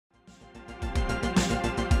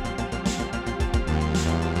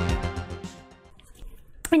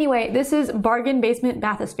Anyway, this is Bargain Basement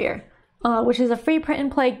Bathysphere, which is a free print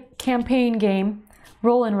and play campaign game,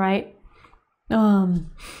 roll and write. Or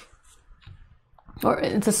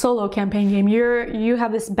it's a solo campaign game. You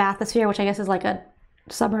have this bathysphere, which I guess is like a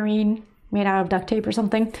submarine made out of duct tape or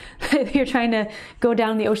something. You're trying to go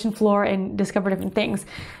down the ocean floor and discover different things.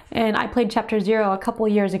 And I played chapter 0 a couple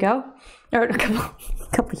years ago, or a couple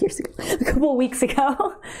weeks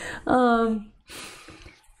ago.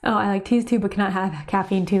 Oh, I like teas too, but cannot have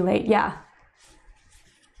caffeine too late. Yeah,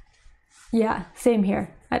 same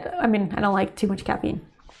here. I mean, I don't like too much caffeine.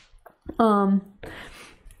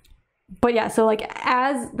 But yeah, so like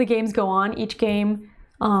as the games go on, each game,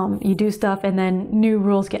 you do stuff and then new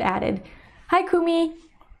rules get added. Hi, Kumi.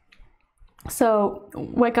 So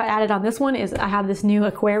what got added on this one is I have this new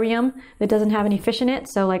aquarium that doesn't have any fish in it.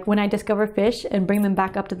 So like when I discover fish and bring them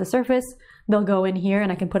back up to the surface, they'll go in here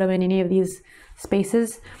and I can put them in any of these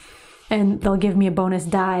spaces and they'll give me a bonus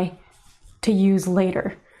die to use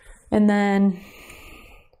later. And then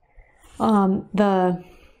now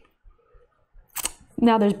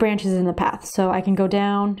there's branches in the path, so I can go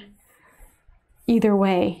down either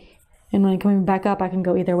way. And when I'm coming back up, I can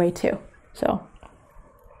go either way too. So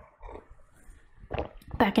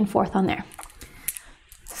back and forth on there.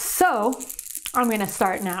 So I'm gonna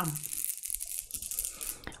start now.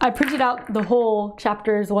 I printed out the whole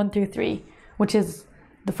chapters 1 through 3, which is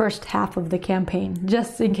the first half of the campaign,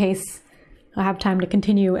 just in case I have time to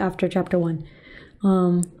continue after chapter 1.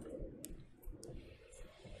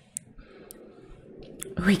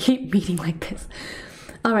 We keep meeting like this.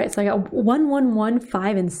 All right, so I got 1, 1, 1,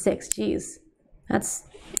 5, and 6. Jeez, that's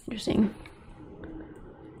interesting.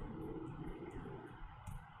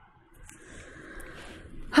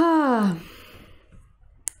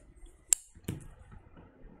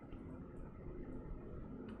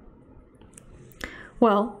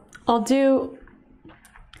 Well, I'll do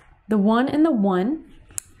the 1 and the 1.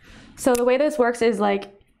 So the way this works is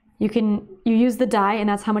like you use the die and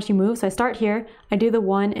that's how much you move. So I start here, I do the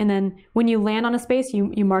 1, and then when you land on a space,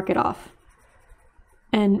 you mark it off.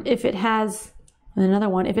 And if it has another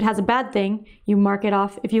one, if it has a bad thing, you mark it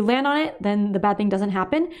off. If you land on it, then the bad thing doesn't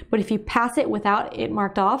happen. But if you pass it without it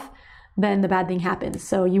marked off, then the bad thing happens.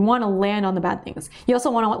 So you want to land on the bad things. You also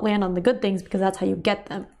want to land on the good things because that's how you get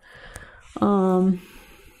them.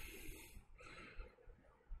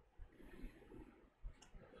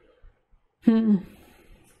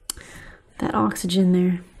 That oxygen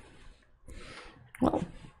there. Well,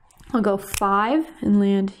 I'll go 5 and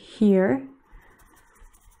land here.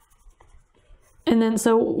 And then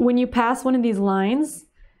so when you pass one of these lines,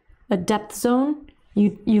 a depth zone,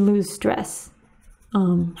 you lose stress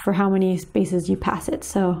for how many spaces you pass it.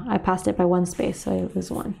 So I passed it by 1 space, so I lose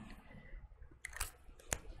 1.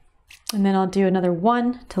 And then I'll do another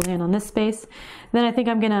 1 to land on this space. Then I think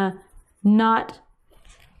I'm gonna not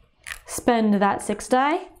spend that 6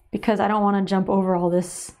 die because I don't want to jump over all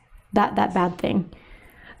this, that bad thing.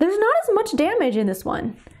 There's not as much damage in this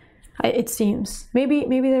one, it seems. Maybe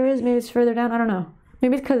there is, maybe it's further down, I don't know.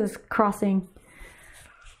 Maybe it's because it's crossing.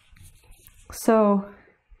 So,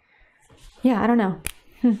 yeah, I don't know.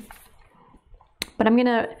 But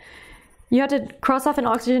you have to cross off an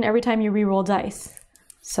oxygen every time you re-roll dice.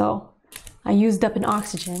 So, I used up an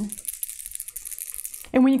oxygen.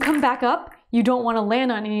 And when you come back up, you don't want to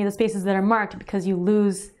land on any of the spaces that are marked because you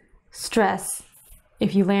lose stress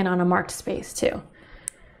if you land on a marked space too.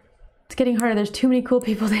 It's getting harder. There's too many cool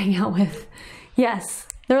people to hang out with. Yes,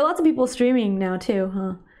 there are lots of people streaming now too,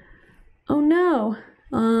 huh? Oh no.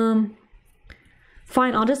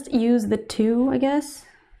 Fine, I'll just use the 2, I guess,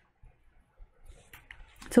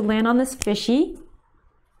 to land on this fishy.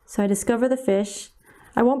 So I discover the fish.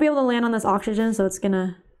 I won't be able to land on this oxygen, so it's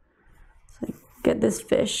gonna get this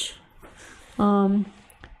fish.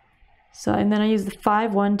 So, and then I use the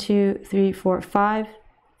 5, 1, 2, 3, 4, 5.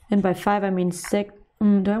 And by 5, I mean 6.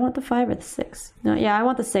 Do I want the 5 or the 6? No, yeah, I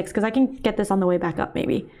want the 6 because I can get this on the way back up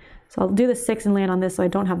maybe. So I'll do the 6 and land on this so I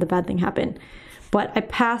don't have the bad thing happen. But I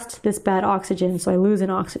passed this bad oxygen, so I lose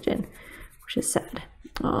an oxygen, which is sad.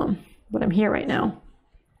 But I'm here right now.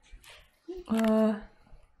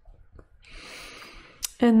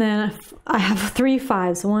 And then I have 3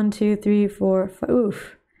 5s. 1, 2, 3, 4, 5.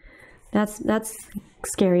 Oof. That's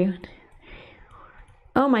scary.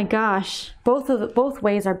 Oh my gosh. Both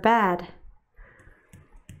ways are bad.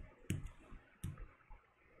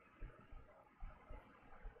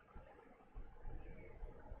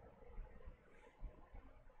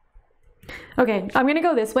 Okay, I'm gonna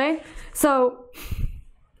go this way. So,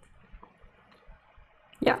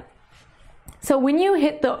 yeah. So when you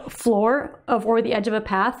hit the floor of or the edge of a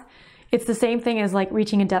path, it's the same thing as like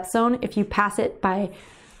reaching a depth zone. If you pass it by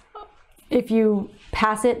if you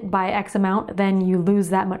pass it by X amount, then you lose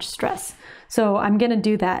that much stress. So I'm gonna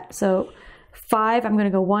do that. So 5, I'm gonna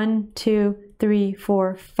go 1, 2, 3,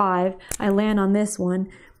 4, 5. I land on this one,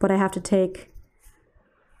 but I have to take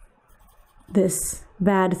this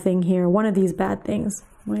bad thing here, one of these bad things,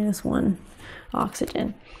 -1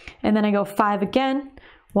 oxygen. And then I go 5 again,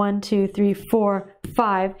 1, 2, 3, 4,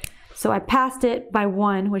 5. So I passed it by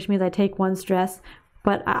 1, which means I take 1 stress,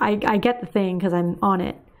 but I get the thing because I'm on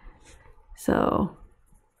it. So,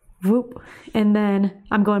 whoop. And then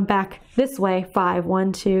I'm going back this way, 5,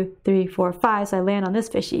 1, 2, 3, 4, 5. So I land on this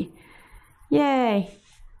fishy. Yay.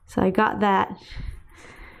 So I got that.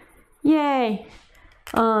 Yay.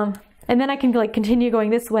 And then I can like continue going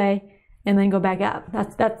this way and then go back up.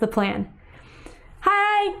 That's the plan.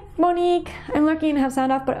 Hi, Monique. I'm lurking and have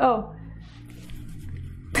sound off, but oh.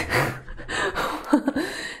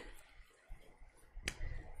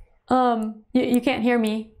 You can't hear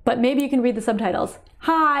me, but maybe you can read the subtitles.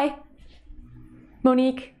 Hi,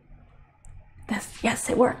 Monique. Yes,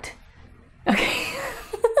 it worked. Okay.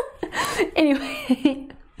 Anyway.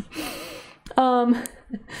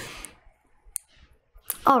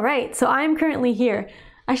 All right, so I'm currently here.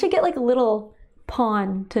 I should get like a little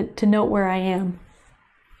pawn to note where I am.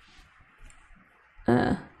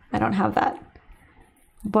 I don't have that.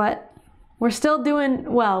 But we're still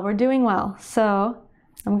doing well. We're doing well. So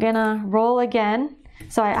I'm gonna roll again.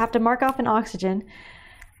 So I have to mark off an oxygen.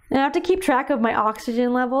 And I have to keep track of my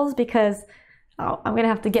oxygen levels because I'm gonna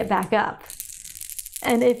have to get back up.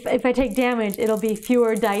 And if I take damage, it'll be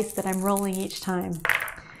fewer dice that I'm rolling each time,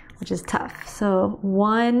 which is tough. So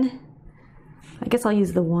 1, I guess I'll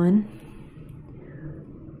use the 1.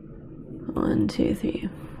 1, 2, 3,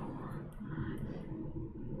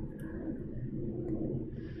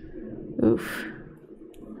 4. Oof.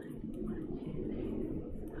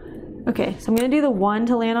 Okay, so I'm gonna do the 1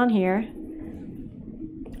 to land on here.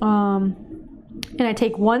 And I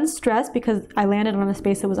take 1 stress because I landed on a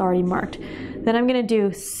space that was already marked. Then I'm gonna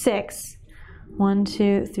do 6. 1,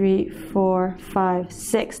 2, 3, 4, 5,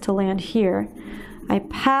 6 to land here. I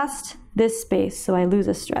passed this space, so I lose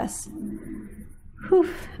a stress.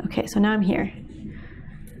 Whew. Okay, so now I'm here.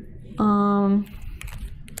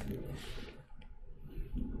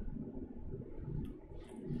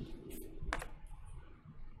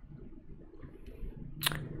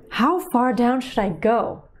 How far down should I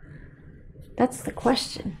go? That's the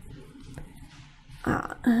question.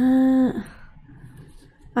 I'm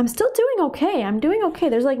still doing okay. I'm doing okay.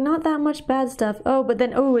 There's like not that much bad stuff. Oh, but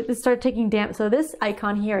then, oh, it started taking damage. So this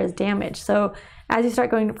icon here is damage. So as you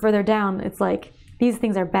start going further down, it's like, these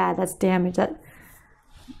things are bad. That's damage.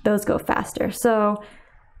 Those go faster. So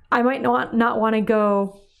I might not want to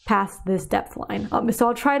go past this depth line. So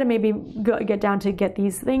I'll try to maybe get down to get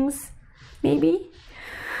these things, maybe.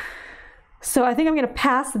 So I think I'm going to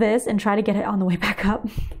pass this and try to get it on the way back up.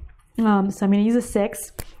 So I'm going to use a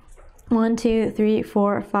 6. 1, 2, 3,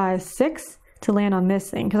 4, 5, 6 to land on this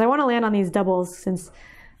thing. Because I want to land on these doubles since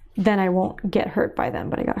then I won't get hurt by them.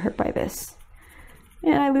 But I got hurt by this.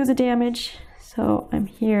 And I lose a damage. So I'm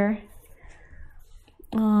here.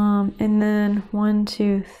 And then 1,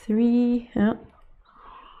 2, 3. Oh.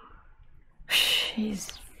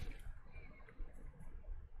 Jeez.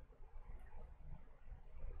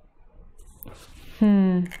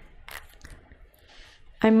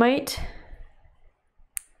 I might,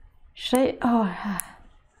 should I, oh,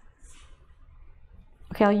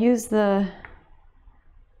 okay, I'll use the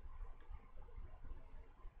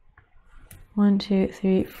 1, 2,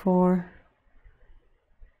 3, 4.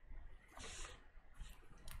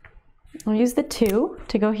 I'll use the 2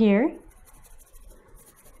 to go here.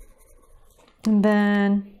 And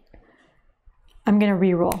then I'm gonna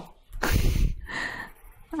re-roll.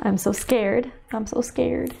 I'm so scared. I'm so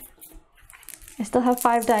scared. I still have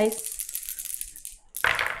 5 dice.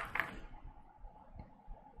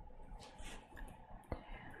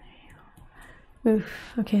 Oof.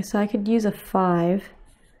 Okay, so I could use a 5. 1,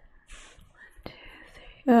 2,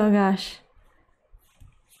 3. Oh gosh.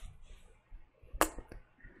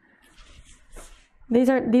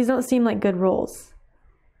 These don't seem like good rolls.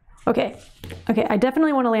 Okay. Okay, I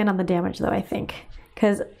definitely want to land on the damage though, I think.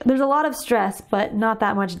 Because there's a lot of stress, but not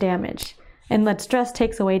that much damage. And that stress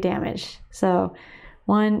takes away damage. So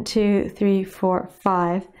 1, 2, 3, 4,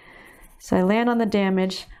 5. So I land on the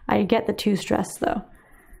damage. I get the 2 stress though.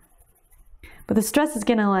 But the stress is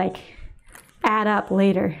gonna like add up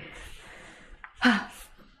later.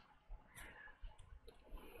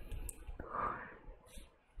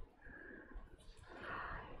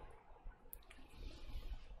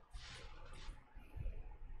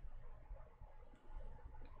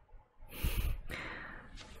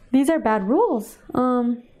 These are bad rules.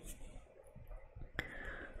 1,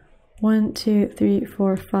 2, 3,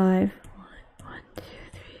 4, 5. 1, 2,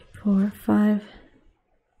 3, 4, 5.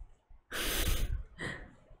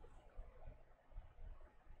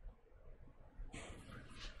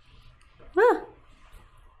 Ah.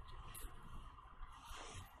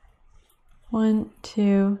 1,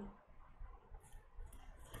 2.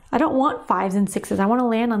 I don't want 5s and 6s. I want to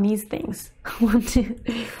land on these things. 1, 2,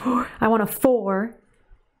 3, 4. I want a 4.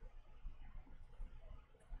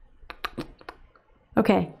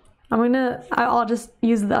 Okay. I'll just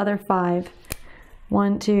use the other 5.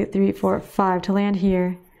 1, 2, 3, 4, 5 to land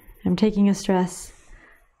here. I'm taking a stress.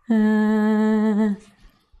 And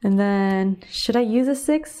then, should I use a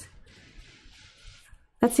 6?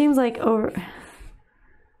 That seems like over.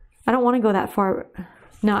 I don't want to go that far.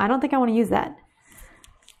 No, I don't think I want to use that.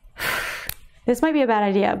 This might be a bad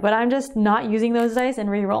idea, but I'm just not using those dice and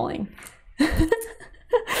re-rolling.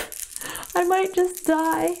 I might just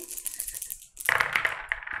die.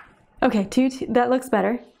 Okay, 2, that looks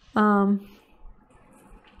better.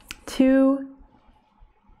 2,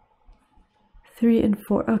 3, and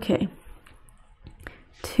 4. Okay.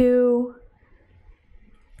 2,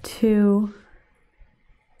 2.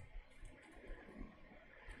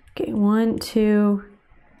 Okay, 1, 2,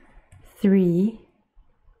 3.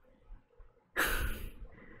 1,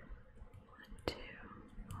 2,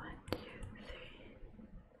 3.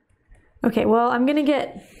 Okay, well, I'm gonna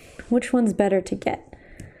get, which one's better to get?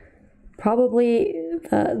 Probably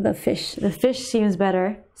the fish. The fish seems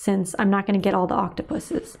better since I'm not gonna get all the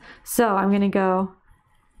octopuses. So I'm gonna go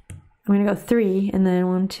 3 and then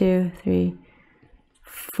 1, 2, 3,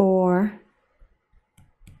 4.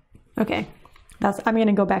 Okay. I'm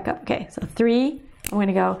gonna go back up. Okay, so 3, I'm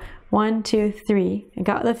gonna go 1, 2, 3. I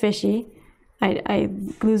got the fishy. I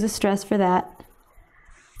lose a stress for that.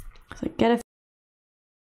 So get a.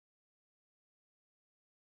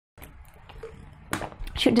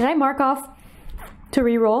 Shoot, did I mark off to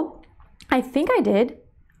re-roll? I think I did.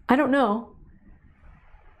 I don't know.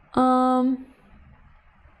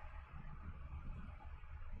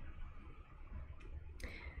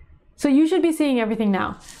 So you should be seeing everything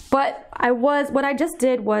now. But what I just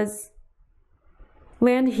did was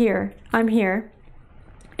land here. I'm here.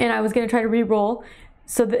 And I was going to try to re-roll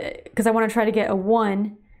because I want to try to get a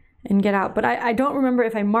 1 and get out. But I don't remember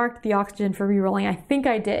if I marked the oxygen for re-rolling. I think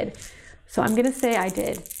I did. So I'm going to say I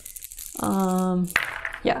did.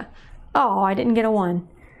 Yeah. Oh, I didn't get a 1.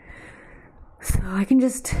 So I can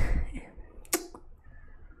just.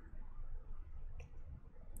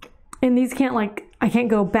 And these can't I can't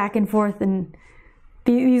go back and forth, and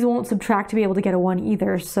these won't subtract to be able to get a 1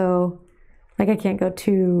 either. So I can't go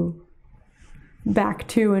 2, back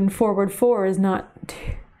 2 and forward 4 is not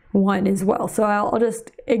 1 as well. So I'll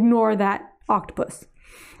just ignore that octopus.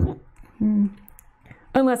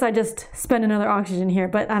 Unless I just spend another oxygen here,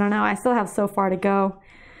 but I don't know. I still have so far to go.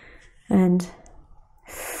 And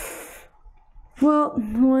well,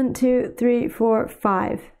 1, 2, 3, 4,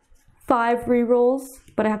 5. 5 re-rolls,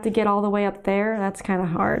 but I have to get all the way up there. That's kind of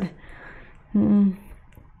hard.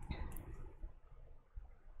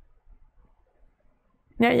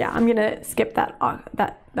 Yeah, I'm gonna skip that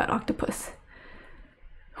octopus.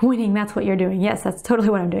 Winning, that's what you're doing. Yes, that's totally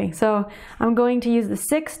what I'm doing. So I'm going to use the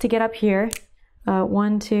 6 to get up here.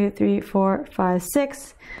 1, 2, 3, 4, 5,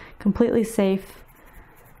 6. Completely safe.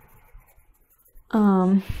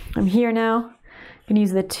 I'm here now. I'm gonna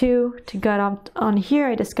use the 2 to get up on here.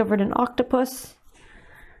 I discovered an octopus.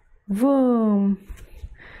 Boom.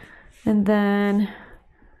 And then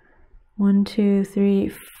 1, 2, 3,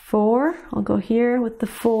 4. I'll go here with the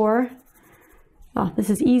 4. Oh, this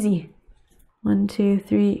is easy. 1, 2,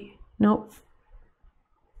 3. Nope.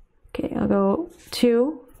 Okay, I'll go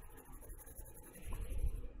 2.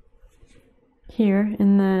 Here,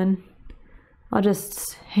 and then I'll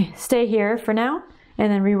just stay here for now and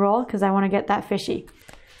then re-roll because I want to get that fishy.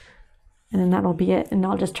 And then that'll be it, and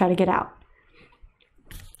I'll just try to get out.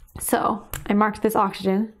 So I marked this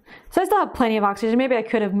oxygen. So I still have plenty of oxygen. Maybe I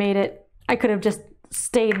could have made it, I could have just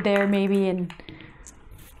stayed there maybe and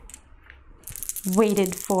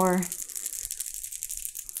waited for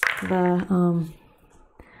the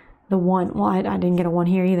 1. Well, I didn't get a 1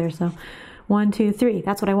 here either, so 1, 2, 3.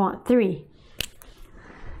 That's what I want. 3.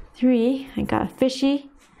 3. I got a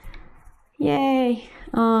fishy. Yay.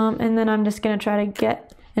 And then I'm just gonna try to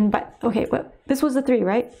get okay, but this was a 3,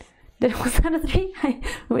 right? Was that a 3?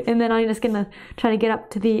 And then I'm just gonna try to get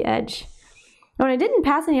up to the edge. Oh, and I didn't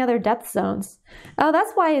pass any other death zones. Oh,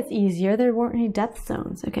 that's why it's easier. There weren't any death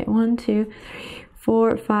zones. Okay, 1, 2, 3,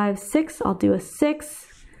 4, 5, 6. I'll do a 6.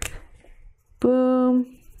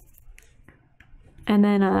 Boom. and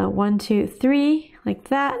then 1, 2, 3, like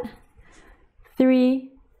that,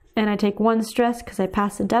 3, and I take 1 stress because I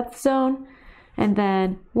passed the depth zone, and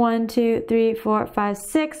then 1, 2, 3, 4, 5,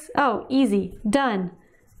 6. Oh, easy, done.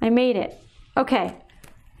 I made it. Okay,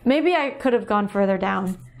 maybe I could have gone further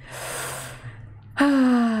down,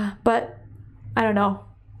 but I don't know.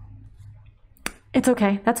 It's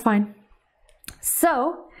okay, that's fine.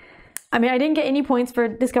 So, I mean, I didn't get any points for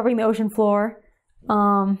discovering the ocean floor.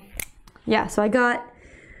 Yeah, so I got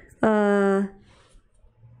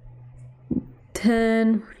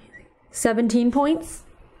 10, 17 points.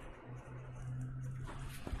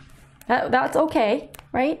 That's okay,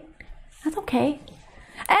 right? That's okay.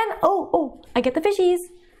 And oh, I get the fishies.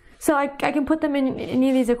 So I can put them in any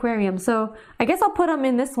of these aquariums. So I guess I'll put them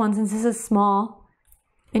in this one since this is small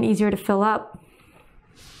and easier to fill up.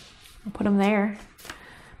 I'll put them there.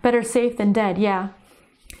 Better safe than dead, yeah.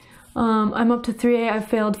 I'm up to 3A. I've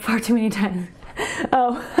failed far too many times.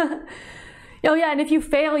 Oh. Oh yeah, and if you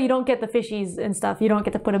fail, you don't get the fishies and stuff. You don't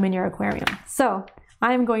get to put them in your aquarium. So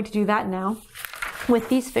I'm going to do that now with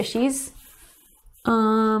these fishies.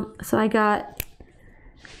 So I got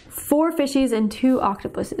 4 fishies and 2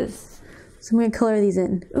 octopuses. So I'm going to color these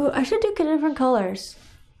in. Ooh, I should do different colors.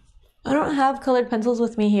 I don't have colored pencils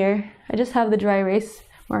with me here. I just have the dry erase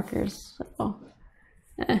markers. So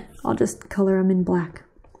I'll just color them in black.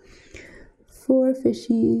 4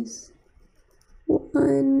 fishies.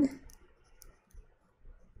 1.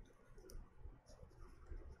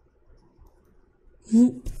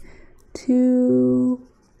 2.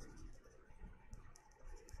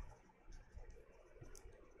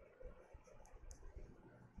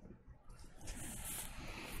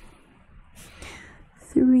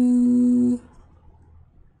 3.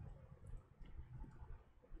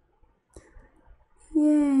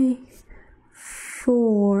 Yay.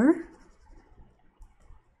 4.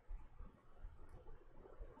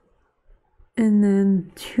 And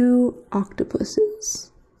then 2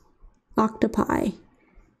 octopuses. Octopi.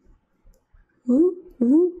 Ooh,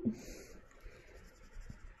 ooh.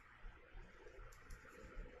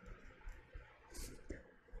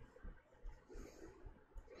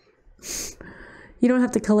 You don't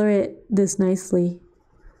have to color it this nicely.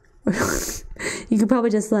 You could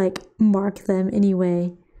probably just like mark them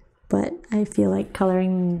anyway, but I feel like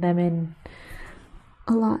coloring them in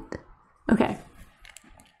a lot. Okay.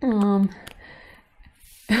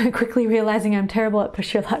 Quickly realizing I'm terrible at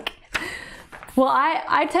push your luck. Well,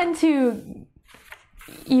 I tend to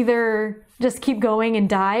either just keep going and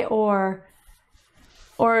die or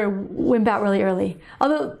wimp out really early.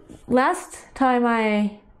 Although last time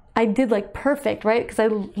I did like perfect, right? Because I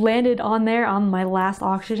landed on there on my last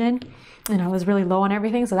oxygen and I was really low on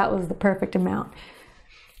everything, so that was the perfect amount.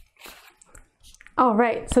 All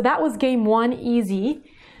right, so that was game 1, easy.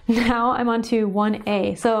 Now I'm on to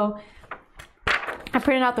 1A. So I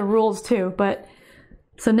printed out the rules too, but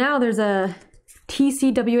so now there's a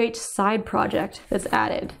TCWH side project that's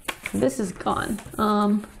added. This is gone.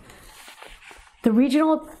 The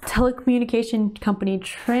regional telecommunication company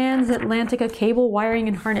Transatlantica Cable Wiring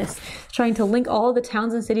and Harness is trying to link all the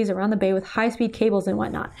towns and cities around the bay with high-speed cables and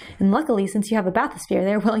whatnot. And luckily, since you have a bathysphere,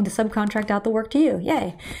 they're willing to subcontract out the work to you.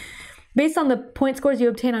 Yay! Based on the point scores you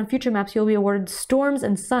obtain on future maps, you'll be awarded storms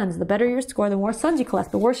and suns. The better your score, the more suns you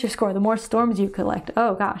collect. The worse your score, the more storms you collect.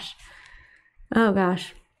 Oh gosh. Oh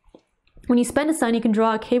gosh. When you spend a sun, you can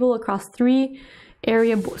draw a cable across 3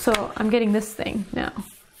 area. So I'm getting this thing now.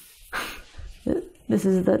 This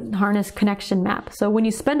is the harness connection map. So when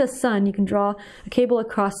you spend a sun, you can draw a cable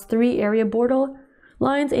across 3 area border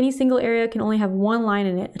lines. Any single area can only have 1 line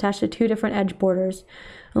in it attached to 2 different edge borders,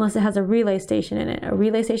 unless it has a relay station in it. A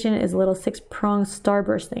relay station is a little 6-pronged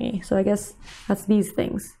starburst thingy. So I guess that's these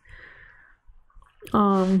things.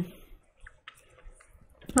 Oh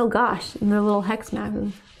gosh, and they're little hex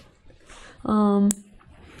maps.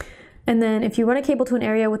 And then if you run a cable to an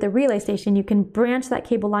area with a relay station, you can branch that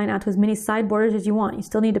cable line out to as many side borders as you want. You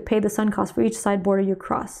still need to pay the sun cost for each side border you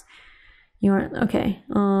cross. You aren't, okay.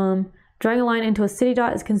 Drawing a line into a city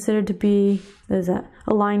dot is considered to be, what is that?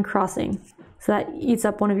 A line crossing. So that eats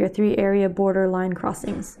up one of your 3 area border line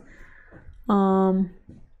crossings. So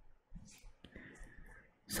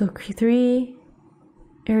 3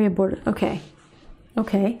 area border, okay.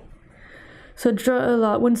 Okay. So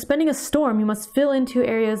when spending a storm, you must fill into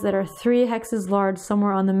areas that are 3 hexes large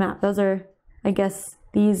somewhere on the map. Those are, I guess,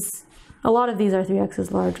 these, a lot of these are 3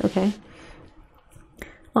 hexes large, okay.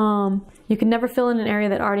 You can never fill in an area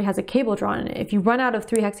that already has a cable drawn in it. If you run out of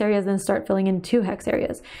 3 hex areas, then start filling in 2 hex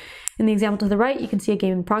areas. In the example to the right, you can see a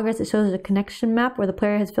game in progress. It shows a connection map where the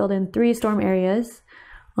player has filled in 3 storm areas.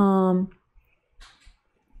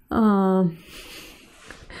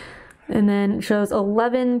 And then it shows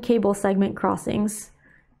 11 cable segment crossings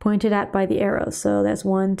pointed at by the arrows. So that's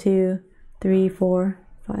 1, 2, 3, 4,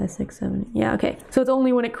 5, 6, 7. Yeah, okay. So it's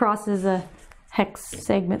only when it crosses a hex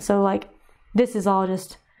segment. So like this is all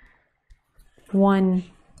just one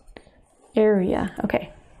area.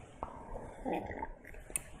 Okay.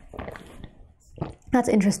 That's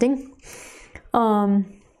interesting.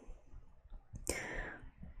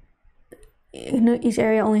 Each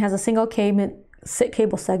area only has a single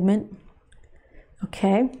cable segment.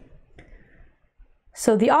 Okay.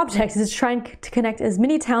 So the object is trying to connect as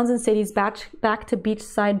many towns and cities back to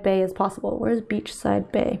Beachside Bay as possible. Where's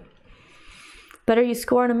Beachside Bay? Better you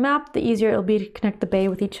score on a map, the easier it'll be to connect the bay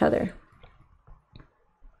with each other.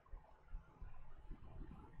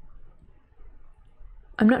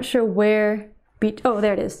 I'm not sure where oh,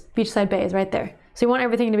 there it is. Beachside Bay is right there. So you want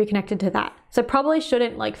everything to be connected to that. So I probably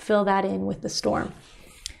shouldn't like fill that in with the storm.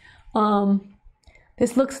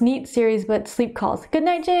 This looks neat series, but sleep calls. Good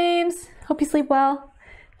night, James. Hope you sleep well.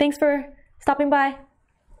 Thanks for stopping by.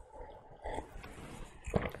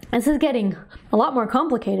 This is getting a lot more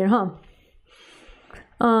complicated, huh?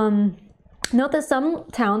 Note that some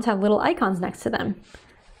towns have little icons next to them.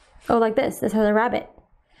 Oh, like this. This has a rabbit.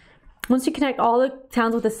 Once you connect all the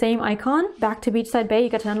towns with the same icon back to Beachside Bay, you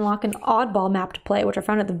get to unlock an oddball map to play, which I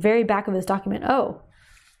found at the very back of this document. Oh,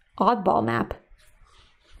 oddball map.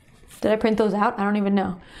 Did I print those out? I don't even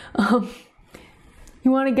know. You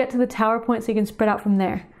want to get to the tower point so you can spread out from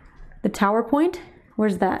there. The tower point?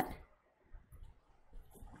 Where's that?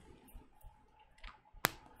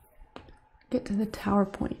 Get to the tower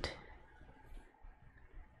point.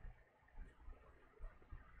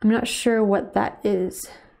 I'm not sure what that is.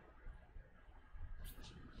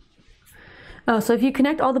 Oh, so if you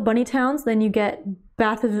connect all the bunny towns, then you get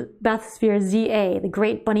Bathysphere ZA, the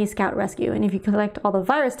Great Bunny Scout Rescue. And if you collect all the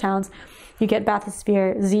virus towns, you get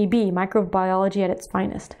Bathysphere ZB, Microbiology at its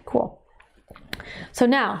finest. Cool. So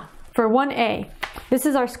now, for 1A, this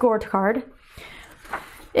is our scorecard.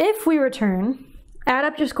 If we return, add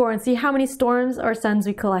up your score and see how many storms or suns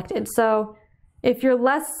we collected. So if you're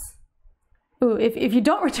less, if you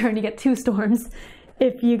don't return, you get 2 storms.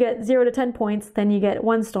 If you get 0 to 10 points, then you get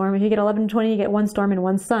 1 storm. If you get 11 to 20, you get 1 storm and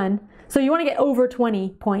 1 sun. So you want to get over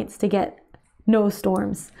 20 points to get no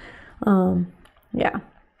storms. Yeah.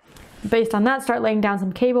 Based on that, start laying down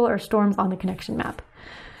some cable or storms on the connection map.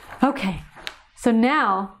 Okay. So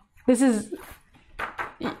now, so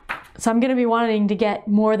I'm going to be wanting to get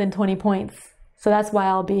more than 20 points. So that's why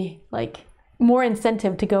I'll be like more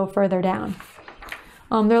incentive to go further down.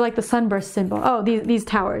 They're like the sunburst symbol. Oh, these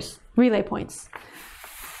towers, relay points.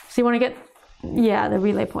 So you want to get, yeah, the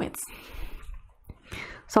relay points.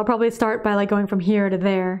 So I'll probably start by like going from here to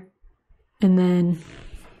there, and then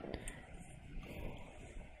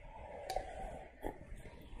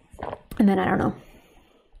I don't know.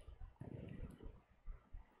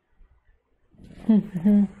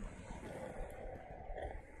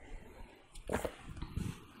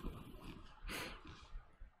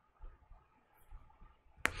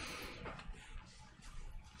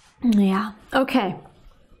 Yeah, okay.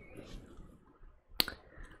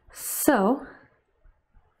 So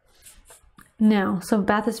now, so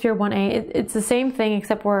Bathysphere 1A, it's the same thing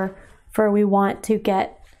except we want to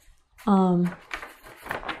get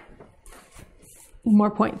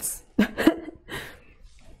more points.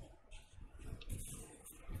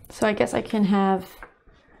 So I guess I can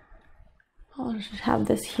I'll just have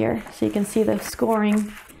this here so you can see the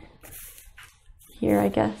scoring here, I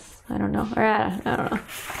guess. I don't know. Or I don't know.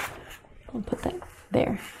 I'll put that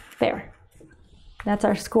there. There. That's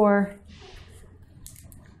our score,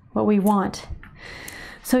 what we want.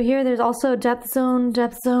 So here there's also depth zone.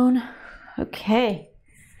 Okay.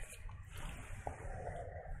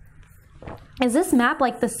 Is this map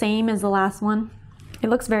like the same as the last one? It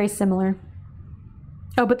looks very similar.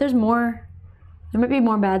 Oh, but there's more. There might be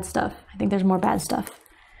more bad stuff. I think there's more bad stuff.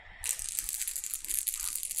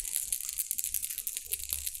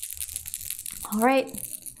 All right.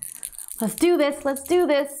 Let's do this. Let's do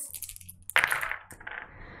this.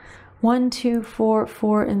 1, 2, 4,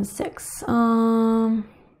 4, and 6. 1,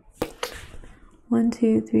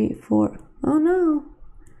 2, 3, 4. Oh no.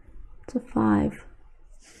 It's a 5.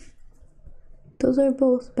 Those are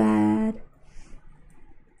both bad.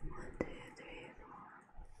 1, 2, 3,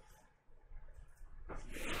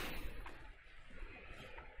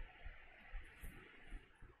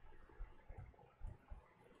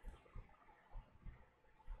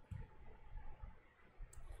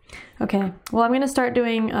 4. Okay, well, I'm gonna start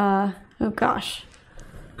doing, oh gosh.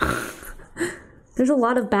 There's a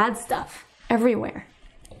lot of bad stuff everywhere.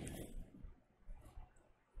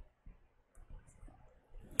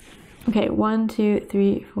 Okay, 1, 2,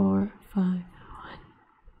 3, 4, 5. 1,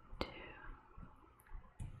 2,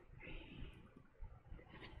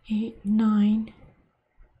 3, 8, 9.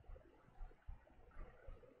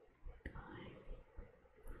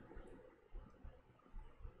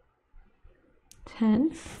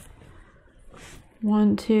 10.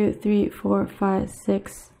 1, 2, 3, 4, 5,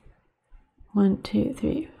 6. 1, 2,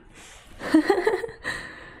 3.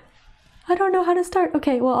 I don't know how to start.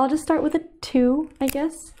 Okay, well, I'll just start with a 2, I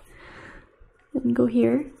guess. And go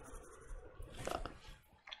here.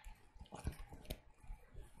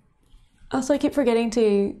 Also, I keep forgetting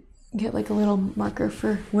to get like a little marker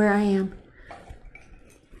for where I am.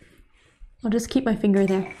 I'll just keep my finger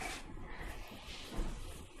there.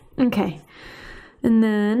 Okay. And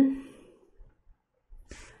then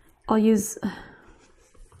I'll use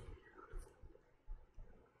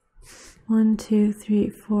 1, 2, 3,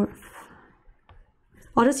 4.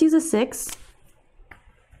 I'll just use a 6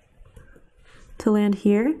 to land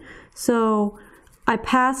here. So I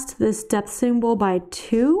passed this depth symbol by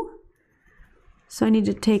 2. So I need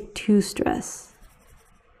to take 2 stress.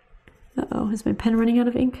 Uh-oh, is my pen running out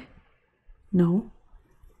of ink? No.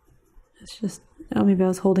 It's just, oh, maybe I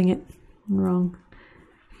was holding it wrong.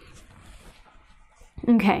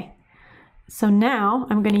 Okay, so now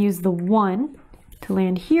I'm going to use the 1 to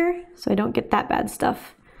land here so I don't get that bad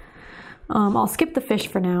stuff. I'll skip the fish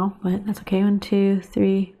for now, but that's okay. 1, 2,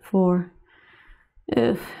 3, 4.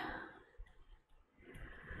 Ugh.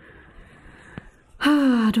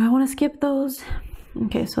 Do I want to skip those?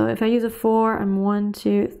 Okay, so if I use a 4, I'm 1,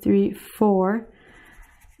 2, 3, 4.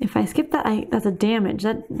 If I skip that, that's a damage.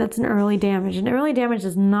 That's an early damage. And early damage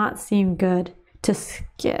does not seem good to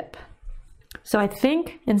skip. So I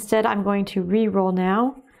think instead I'm going to re-roll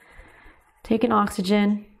now. Take an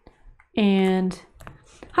oxygen and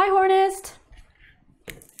hi Hornist!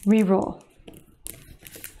 Re-roll.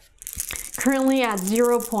 Currently at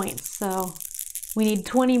 0 points, so we need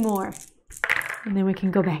 20 more. And then we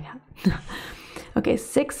can go back up. Okay,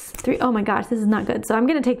 6, 3. Oh my gosh, this is not good. So I'm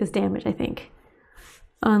gonna take this damage, I think.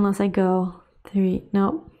 Unless I go 3,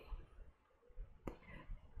 nope.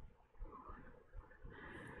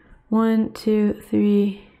 1, 2,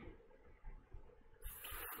 3,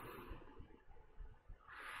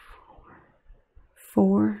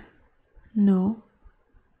 4, no.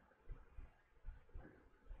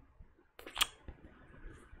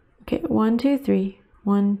 Okay, 1, 2, 3,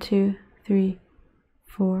 1, 2, 3,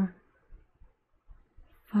 4,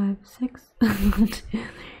 5, 6.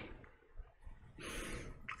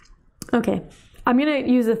 Okay, I'm gonna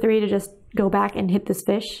use the 3 to just go back and hit this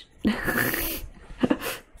fish.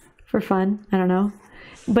 For fun, I don't know.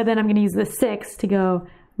 But then I'm gonna use the 6 to go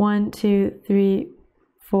 1, 2, 3,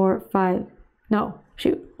 4, 5. No,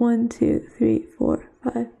 shoot. 1, 2, 3, 4,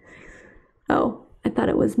 5. Oh, I thought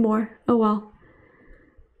it was more. Oh well.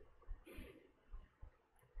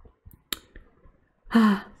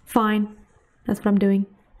 Fine. That's what I'm doing.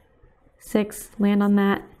 6, land on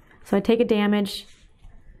that. So I take a damage.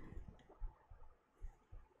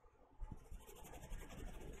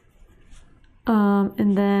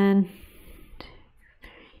 And then 2,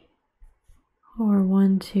 3, or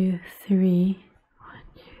 1, 2, 3. 1,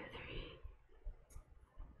 2,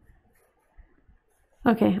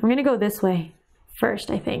 3. Okay, I'm gonna go this way first,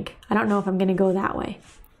 I think. I don't know if I'm gonna go that way.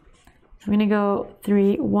 I'm gonna go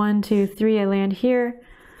 3, 1, 2, 3. I land here.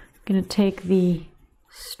 I'm gonna take the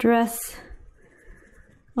stress.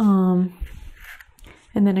 And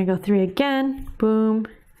then I go 3 again. Boom.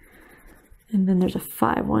 And then there's a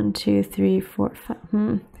 5. 1, 2, 3, 4, 5.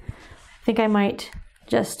 I think I might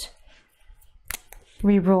just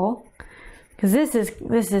re-roll because this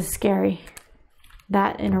is scary.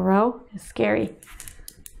 That in a row is scary.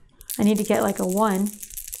 I need to get like a 1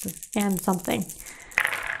 and something.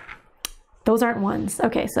 Those aren't 1s.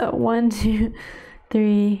 Okay, so 1, 2,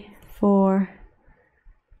 3, 4,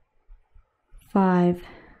 5,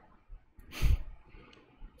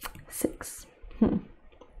 6.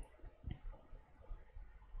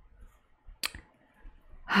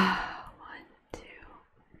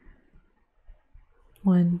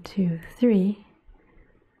 1, 2, 3.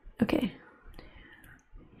 Okay.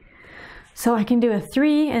 So I can do a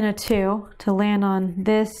 3 and a 2 to land on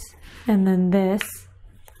this and then this.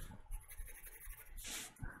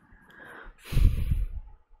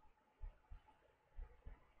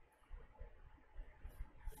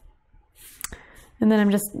 And then I'm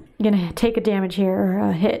just gonna take a damage here or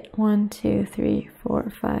a hit. 1, 2, 3, 4,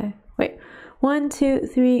 5. Wait. 1, 2,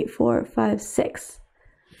 3, 4, 5, 6.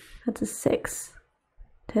 That's a 6.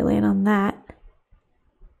 To land on that.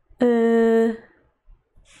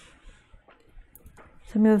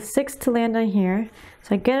 So I move 6 to land on here.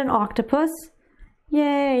 So I get an octopus.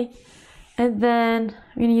 Yay! And then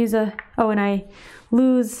I'm gonna use a, oh, and I'm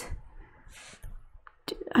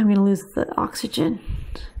gonna lose the oxygen.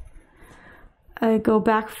 I go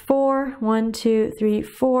back 4, 1, 2, 3,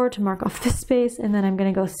 4 to mark off this space, and then I'm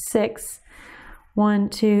gonna go 6, 1,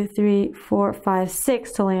 2, 3, 4, 5,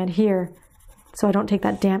 6 to land here, so I don't take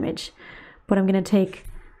that damage. But I'm gonna take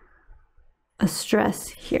a stress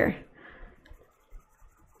here.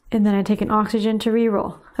 And then I take an oxygen to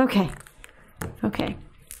reroll. Okay, okay.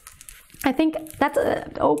 I think that's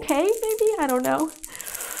okay, maybe? I don't know.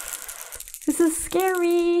 This is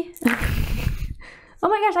scary. Oh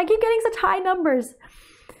my gosh, I keep getting such high numbers.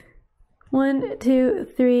 1, 2,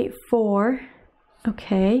 3, 4.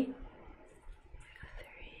 Okay.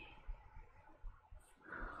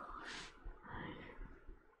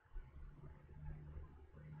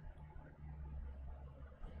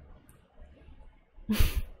 3.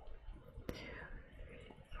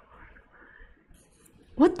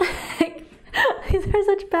 What the heck? These are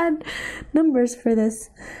such bad numbers for this.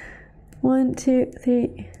 1, 2,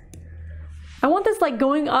 3. I want this like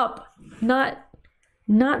going up, not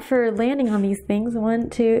for landing on these things.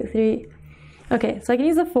 1, 2, 3. Okay, so I can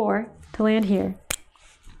use a 4 to land here.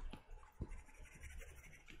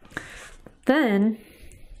 Then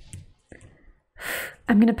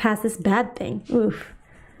I'm gonna pass this bad thing. Oof.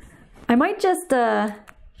 I might just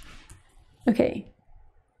okay.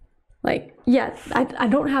 Like, yeah, I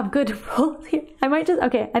don't have good rolls here. I might just,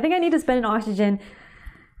 okay, I think I need to spend an oxygen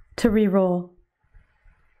to re-roll.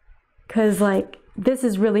 Because, like, this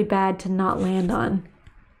is really bad to not land on,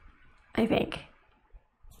 I think.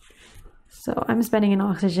 So I'm spending an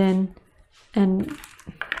oxygen and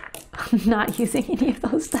I'm not using any of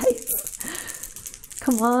those dice.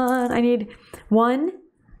 Come on, I need 1,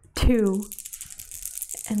 2,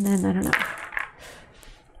 and then, I don't know.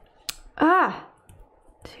 Ah!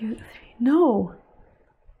 2, 3, no.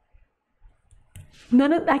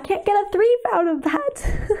 I can't get a 3 out of that.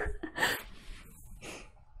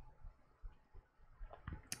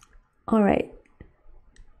 All right.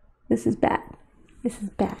 This is bad. This is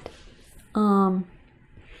bad. Well,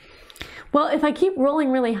 if I keep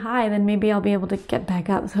rolling really high, then maybe I'll be able to get back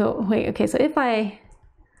up. So wait, okay, so if I 1,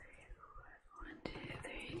 2,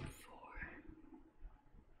 3,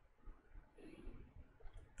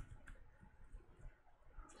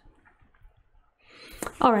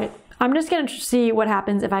 4. All right, I'm just gonna see what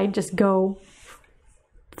happens if I just go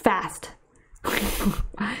fast.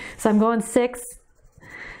 So I'm going 6.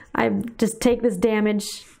 I just take this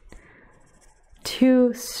damage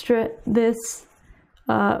to this,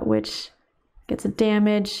 which gets a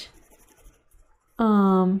damage,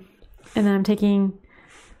 and then I'm taking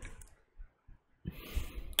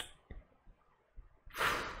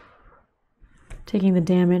the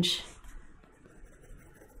damage,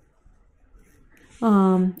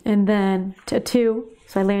 and then to 2,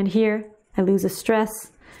 so I land here. I lose a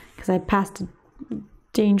stress because I passed a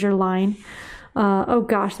danger line. Oh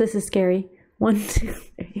gosh, this is scary. 1, 2,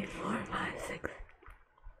 3, 4, 5, 6.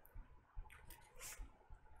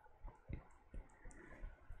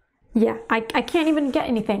 Yeah, I can't even get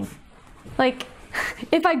anything. Like,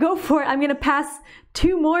 if I go for it, I'm gonna pass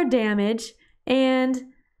 2 more damage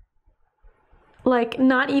and like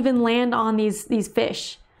not even land on these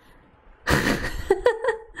fish.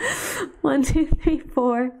 1, 2, 3,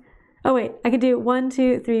 4. Oh wait, I could do 1,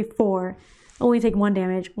 2, 3, 4. Only take 1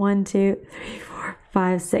 damage. 1, 2, 3, 4,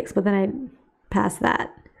 5, 6. But then I pass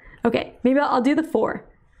that. Okay, maybe I'll do the 4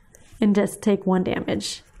 and just take 1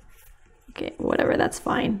 damage. Okay, whatever, that's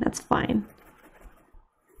fine. That's fine.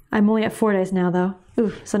 I'm only at 4 dice now though.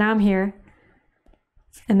 Ooh, so now I'm here.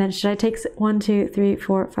 And then should I take 1, 2, 3,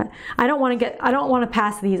 4, 5? I don't want to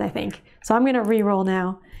pass these, I think. So I'm gonna re-roll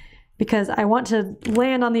now because I want to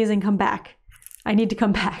land on these and come back. I need to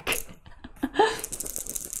come back.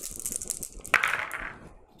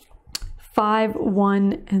 5,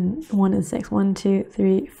 1, and 1 and 6. 1, 2,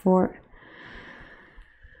 3, 4,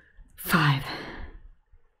 5.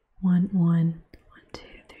 1, 1, 1, 2,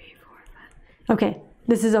 3, 4, 5. Okay,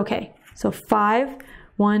 this is okay. So 5,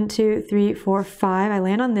 1, 2, 3, 4, 5. I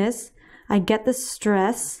land on this. I get the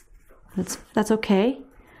stress. That's okay.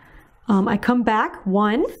 I come back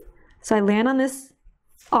 1. So I land on this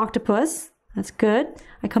octopus. That's good.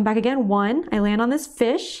 I come back again 1. I land on this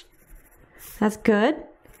fish. That's good.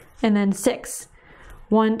 And then 6.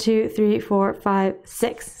 1, 2, 3, 4, 5,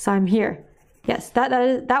 6. So I'm here. Yes,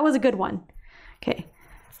 that was a good one. Okay,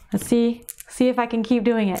 let's see if I can keep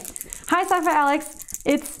doing it. Hi, Sci-Fi Alex.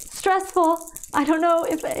 It's stressful. I don't know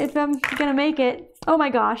if I'm gonna make it. Oh my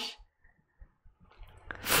gosh.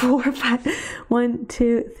 4, 5. 1,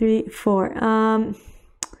 2, 3, 4.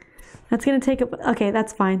 That's gonna take up. Okay,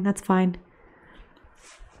 that's fine. That's fine.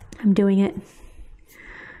 I'm doing it.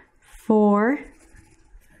 4.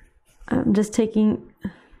 I'm just taking.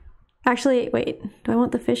 Actually, wait. Do I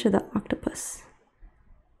want the fish or the octopus?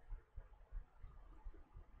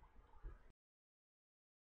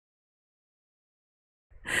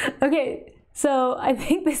 Okay, so I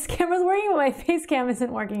think this camera's working, but my face cam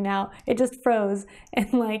isn't working now. It just froze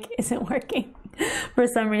and like isn't working for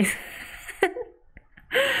some reason.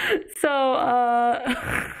 So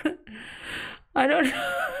I don't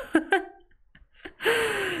know.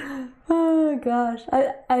 Oh gosh.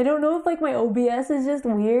 I don't know if like my OBS is just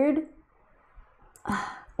weird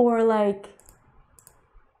or like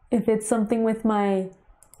if it's something with my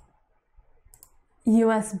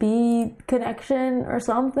USB connection or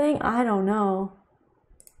something. I don't know.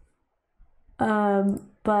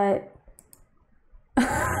 But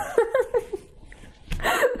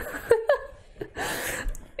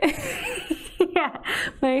yeah,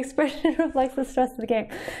 my expression reflects the stress of the game.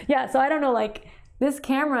 Yeah, so I don't know, like this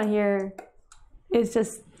camera here is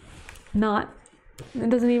just not, it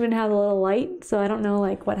doesn't even have a little light, so I don't know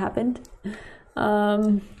like what happened.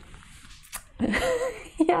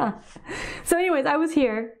 Yeah. So anyways, I was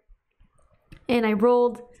here and I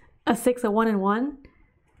rolled a 6, a 1, and 1,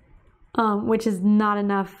 which is not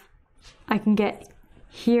enough. I can get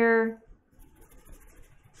here,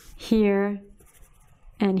 here,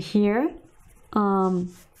 and here. But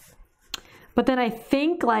then I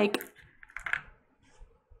think like,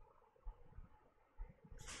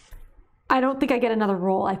 I don't think I get another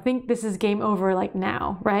roll. I think this is game over like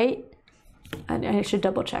now, right? And I should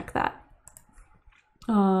double check that.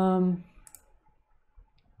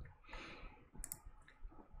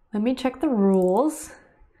 Let me check the rules.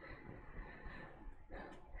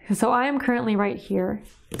 So I am currently right here.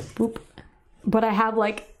 Boop. But I have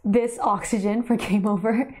like this oxygen for game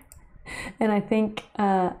over. And I think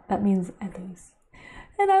that means I lose.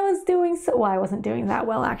 And I was doing so well, I wasn't doing that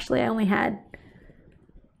well actually. I only had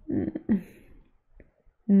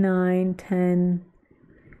 9, 10,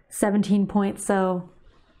 17 points, so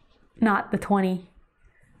not the 20.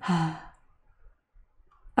 I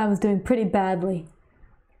was doing pretty badly.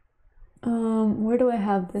 Where do I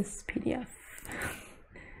have this PDF?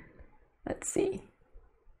 Let's see.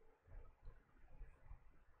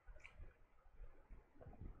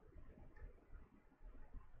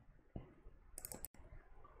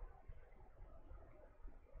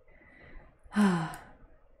 I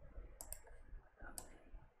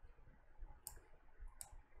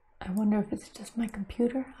wonder if it's just my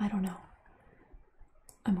computer. I don't know.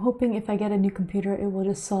 I'm hoping if I get a new computer, it will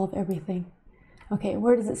just solve everything. Okay,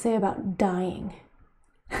 where does it say about dying?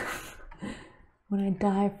 When I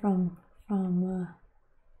die from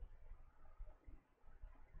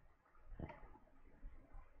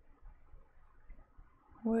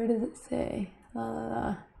where does it say?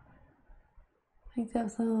 I think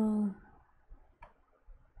that's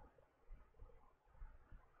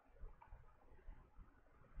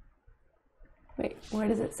wait, where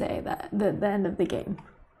does it say that the end of the game?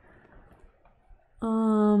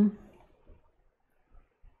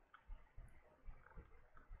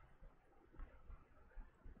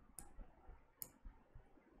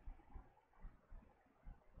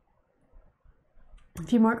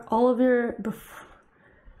 If you mark all of your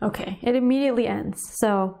okay, it immediately ends.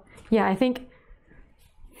 So yeah, I think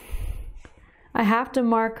I have to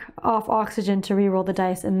mark off oxygen to re-roll the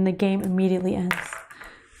dice and the game immediately ends.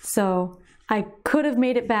 So I could have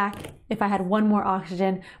made it back if I had one more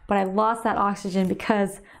oxygen, but I lost that oxygen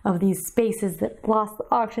because of these spaces that lost the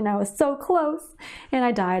oxygen. I was so close and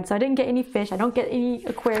I died. So I didn't get any fish. I don't get any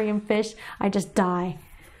aquarium fish. I just die.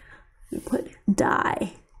 Put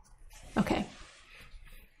die. Okay.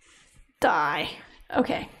 Die.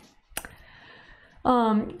 Okay.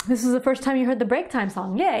 This is the first time you heard the break time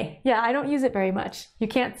song. Yay. Yeah, I don't use it very much. You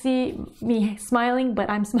can't see me smiling, but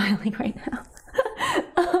I'm smiling right now.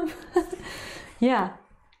 Yeah.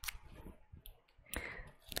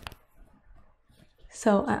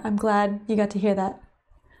 So I'm glad you got to hear that.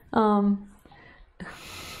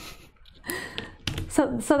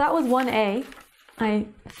 So that was 1A. I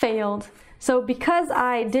failed. So because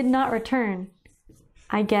I did not return,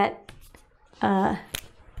 I get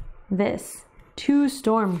this 2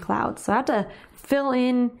 storm clouds. So I have to fill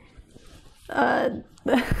in so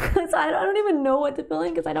I don't even know what to fill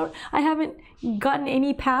in because I haven't gotten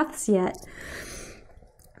any paths yet.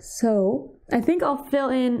 So I think I'll fill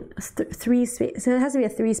in 3 space. So it has to be a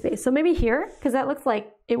 3 space. So maybe here, because that looks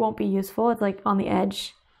like it won't be useful. It's like on the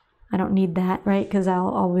edge I don't need that, right? Because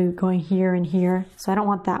I'll be going here and here. So I don't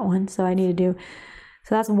want that one. So I need to do,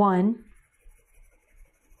 so that's 1.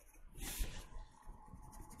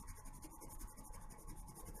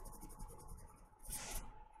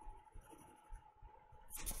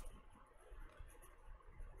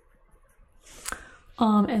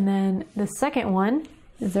 And then the second one,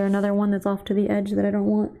 is there another one that's off to the edge that I don't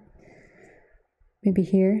want? Maybe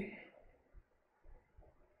here.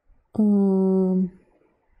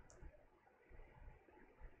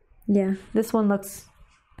 Yeah, this one looks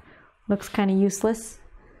kind of useless.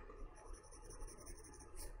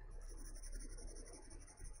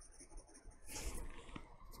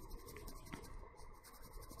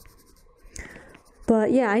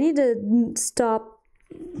 But yeah, I need to stop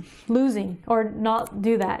losing or not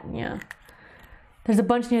do that. Yeah, there's a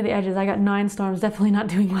bunch near the edges. I got 9 storms, definitely not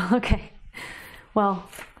doing well. Okay, well,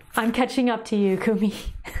 I'm catching up to you, Kumi.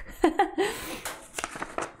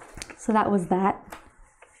 So that was that.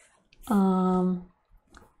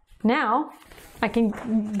 Now I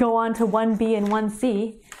can go on to 1B and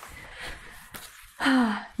 1C.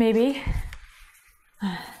 Maybe.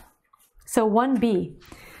 So 1B.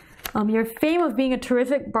 Your fame of being a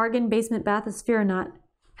terrific bargain basement bathysphere nut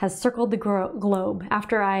has circled the globe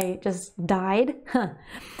after I just died.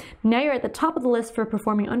 Now you're at the top of the list for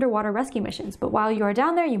performing underwater rescue missions, but while you are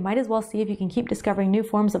down there, you might as well see if you can keep discovering new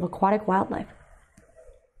forms of aquatic wildlife.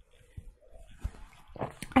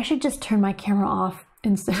 I should just turn my camera off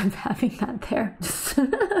instead of having that there.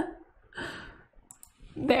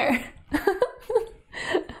 There.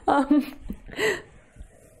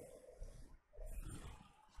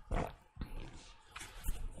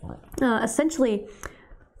 Essentially,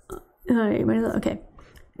 okay.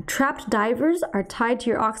 Trapped divers are tied to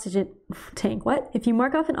your oxygen tank. What? If you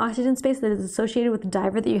mark off an oxygen space that is associated with the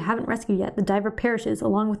diver that you haven't rescued yet, the diver perishes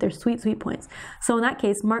along with their sweet, sweet points. So in that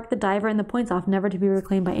case, mark the diver and the points off, never to be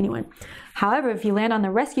reclaimed by anyone. However, if you land on the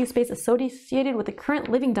rescue space associated with the current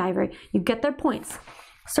living diver, you get their points.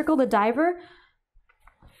 Circle the diver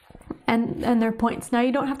and their points. Now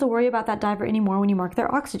you don't have to worry about that diver anymore when you mark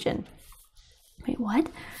their oxygen. Wait, what?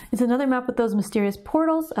 It's another map with those mysterious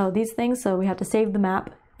portals. Oh, these things, so we have to save the map.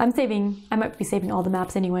 I might be saving all the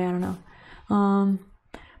maps anyway, I don't know.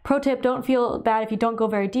 Pro tip, don't feel bad if you don't go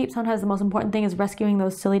very deep. Sometimes the most important thing is rescuing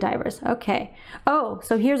those silly divers. Okay. Oh,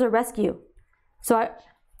 so here's a rescue. So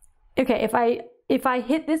if I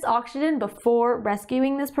hit this oxygen before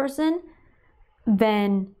rescuing this person,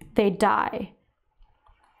 then they die.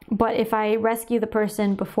 But if I rescue the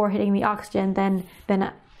person before hitting the oxygen, then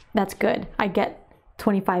that's good. I get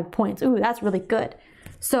 25 points. Ooh, that's really good.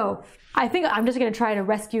 So I think I'm just going to try to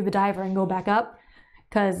rescue the diver and go back up,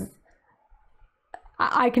 because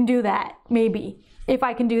I can do that, maybe. If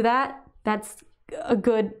I can do that, that's a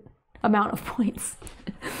good amount of points.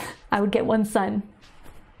 I would get 1 sun.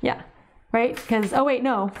 Yeah, right? Because, oh wait,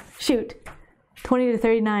 no, shoot. 20 to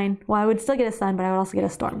 39. Well, I would still get a sun, but I would also get a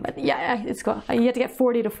storm. But yeah, it's cool. You have to get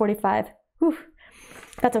 40 to 45. Whew.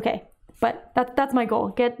 That's okay. But that's my goal.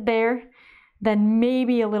 Get there, then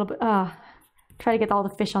maybe a little bit. Try to get all the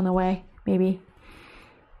fish on the way, maybe.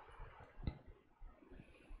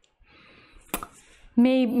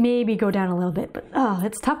 Maybe go down a little bit, but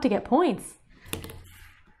it's tough to get points.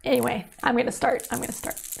 Anyway, I'm gonna start.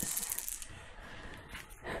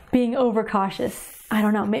 Being overcautious. I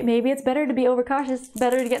don't know. Maybe it's better to be overcautious.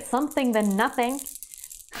 Better to get something than nothing.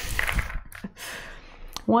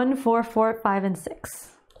 1, 4, 4, 5, and 6.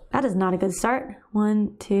 That is not a good start.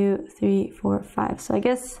 1, 2, 3, 4, 5. So I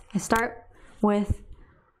guess I start with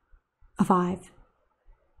a 5.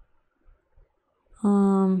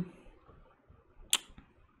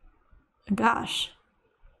 Gosh.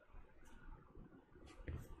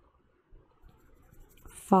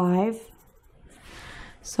 5.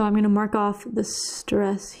 So I'm going to mark off the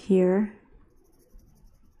stress here.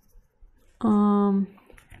 And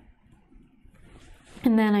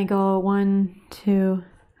then I go 1, 2,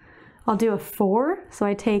 I'll do a 4. So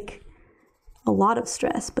I take a lot of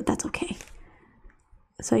stress, but that's okay.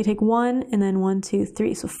 So I take 1 and then 1, 2,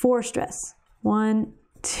 3. So 4 stress. 1,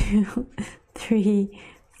 2, 3,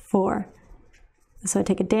 4. So I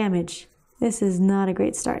take a damage. This is not a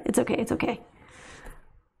great start. It's okay, it's okay.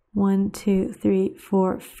 1, 2, 3,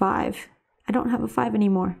 4, 5. I don't have a 5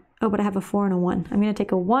 anymore. Oh, but I have a 4 and a 1. I'm going to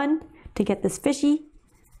take a 1 to get this fishy.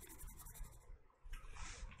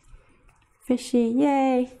 Fishy,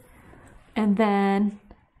 yay. And then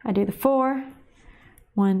I do the 4.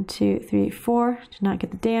 1, 2, 3, 4 to not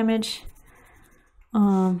get the damage.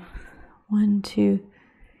 1, 2.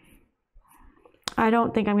 I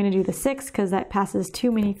don't think I'm going to do the 6 because that passes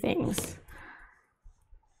too many things.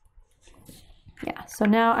 Yeah, so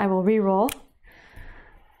now I will re-roll.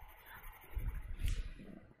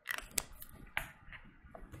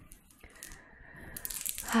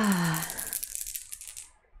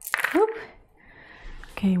 Whoop.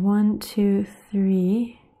 Okay, 1, 2,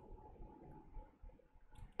 3.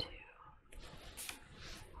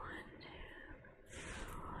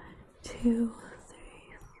 2, 3, 4,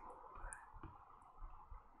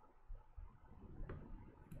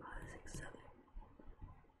 5, 6,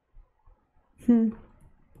 7.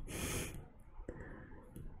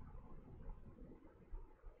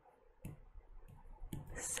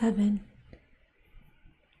 7.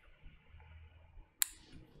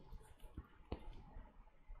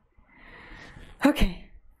 Okay,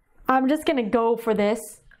 I'm just gonna go for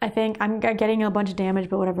this. I think I'm getting a bunch of damage,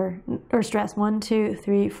 but whatever. Or stress. 1, 2,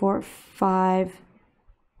 3, 4, 5.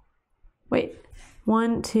 Wait.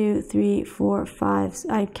 1, 2, 3, 4, 5.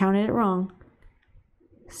 I counted it wrong.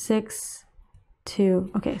 6, 2.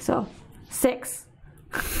 Okay, so 6.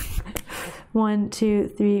 1, 2,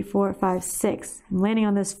 3, 4, 5, 6. I'm landing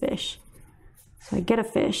on this fish. So I get a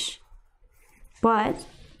fish. But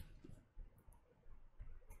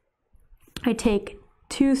I take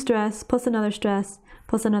 2 stress plus another stress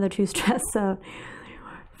plus another 2 stress, so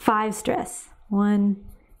 5 stress. 1,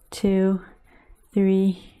 2,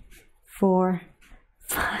 3, 4,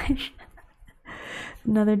 5.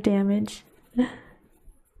 Another damage.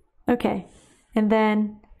 Okay, and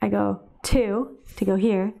then I go 2 to go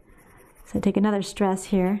here, so I take another stress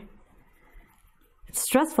here. It's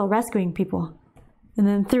stressful rescuing people. And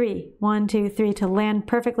then 3, 1, 2, 3 to land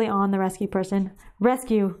perfectly on the rescue person.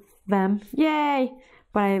 Rescue them, yay!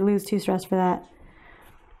 But I lose 2 stress for that.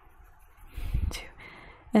 2.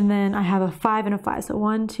 And then I have a 5 and a 5. So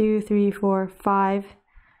 1, 2, 3, 4, 5.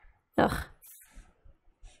 Ugh.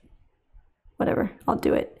 Whatever, I'll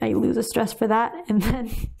do it. I lose a stress for that, and then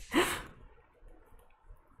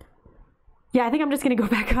yeah, I think I'm just gonna go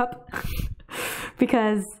back up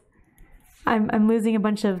because I'm losing a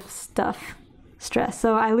bunch of stress.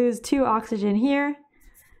 So I lose 2 oxygen here.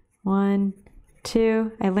 1,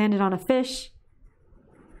 2. I landed on a fish.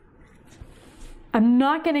 I'm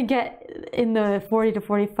not gonna get in the 40 to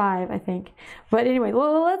 45, I think. But anyway,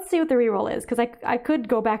 well, let's see what the reroll is, because I could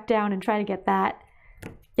go back down and try to get that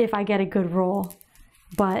if I get a good roll,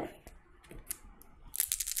 but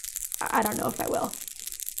I don't know if I will.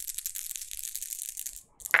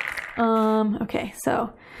 Okay,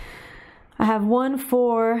 so I have 1,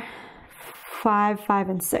 4, 5, 5,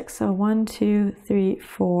 and 6. So 1, 2, 3,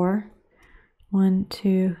 4. 1,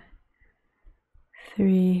 2,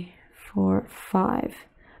 3, 4, 5.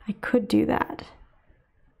 I could do that.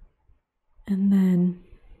 And then,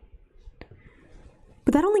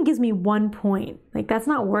 but that only gives me 1 point. Like, that's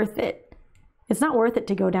not worth it. It's not worth it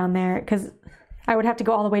to go down there because I would have to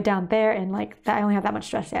go all the way down there, and like I only have that much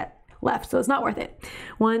stress yet left, so it's not worth it.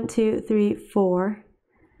 1, 2, 3, 4.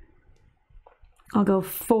 I'll go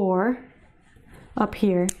 4 up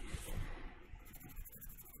here.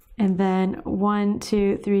 And then 1,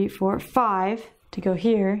 2, 3, 4, 5 to go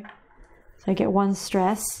here. So I get 1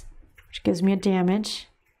 stress, which gives me a damage.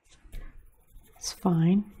 It's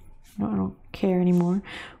fine. I don't care anymore.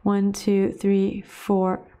 1, 2, 3,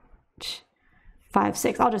 4, 5,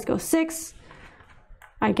 6. I'll just go 6.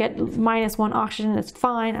 I get -1 oxygen. It's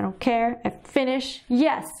fine. I don't care. I finish.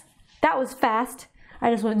 Yes, that was fast.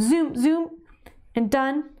 I just went zoom, zoom, and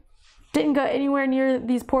done. Didn't go anywhere near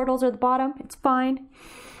these portals or the bottom. It's fine.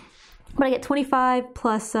 But I get 25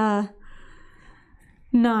 plus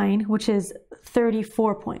 9, which is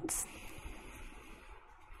 34 points.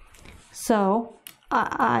 So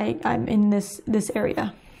I'm in this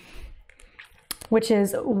area, which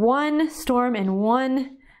is 1 storm and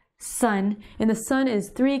 1 sun. And the sun is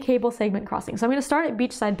 3 cable segment crossings. So I'm going to start at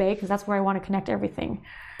Beachside Bay because that's where I want to connect everything.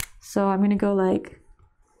 So I'm going to go like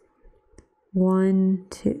 1,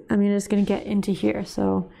 2. I'm just going to get into here.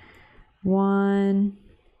 So 1,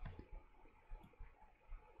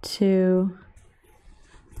 2,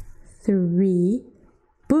 3.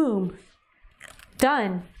 Boom.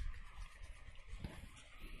 Done.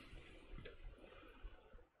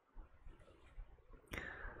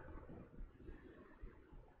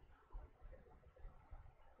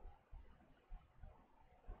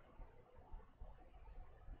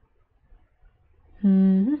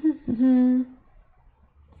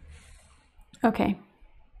 Okay.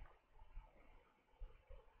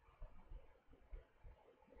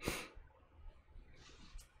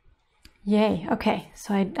 Yay. Okay.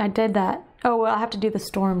 So I did that. Oh, well, I'll have to do the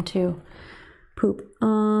storm too. Poop.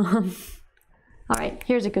 All right.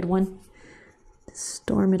 Here's a good one.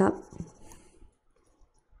 Storm it up.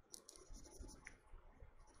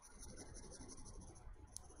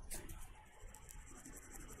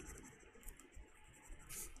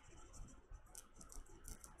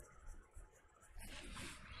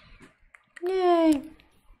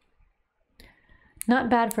 Not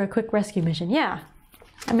bad for a quick rescue mission. Yeah.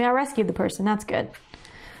 I mean, I rescued the person. That's good.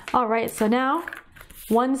 All right, so now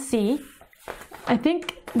 1C. I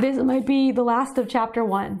think this might be the last of chapter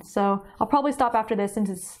 1. So I'll probably stop after this since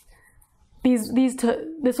it's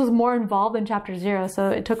this was more involved than chapter 0, so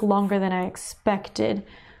it took longer than I expected.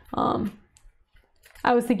 I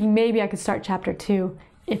was thinking maybe I could start chapter 2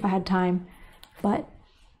 if I had time, but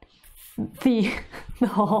the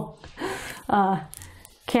whole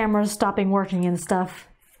cameras stopping working and stuff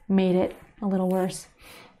made it a little worse.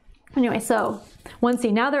 Anyway, so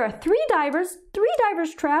 1C. Now there are 3 divers. 3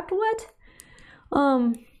 divers trapped. What?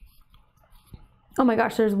 Oh my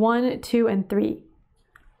gosh, there's 1, 2, and 3.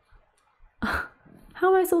 How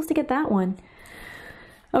am I supposed to get that one?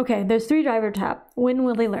 Okay, there's 3 diver tap. When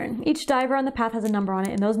will they learn? Each diver on the path has a number on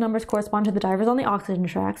it, and those numbers correspond to the divers on the oxygen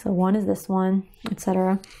track. So 1 is this one,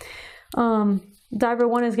 etc. Diver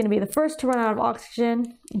 1 is going to be the first to run out of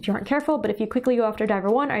oxygen if you aren't careful, but if you quickly go after diver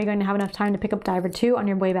 1, are you going to have enough time to pick up diver 2 on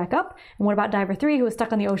your way back up? And what about diver 3 who is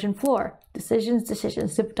stuck on the ocean floor? Decisions.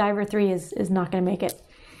 Diver 3 is not going to make it.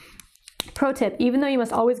 Pro tip, even though you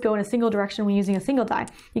must always go in a single direction when using a single die,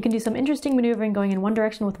 you can do some interesting maneuvering going in one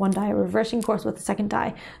direction with one die, reversing course with the second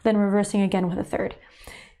die, then reversing again with a third.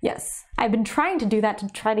 Yes, I've been trying to do that to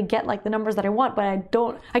try to get like the numbers that I want, but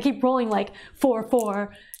I keep rolling like 4,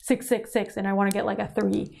 4, 6, 6, 6, and I want to get like a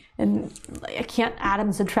 3, and like, I can't add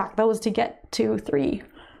and subtract those to get to 3.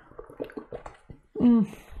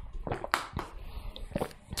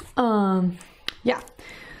 Yeah,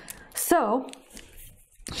 so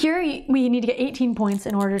here we need to get 18 points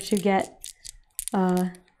in order to get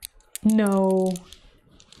no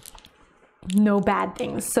bad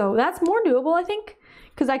things. So that's more doable, I think,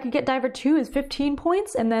 because I could get diver 2 is 15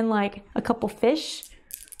 points and then like a couple fish.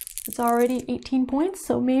 It's already 18 points,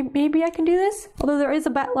 so maybe I can do this, although there is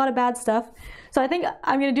a lot of bad stuff. So I think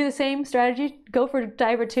I'm going to do the same strategy, go for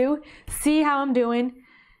diver 2, see how I'm doing.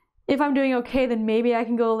 If I'm doing okay, then maybe I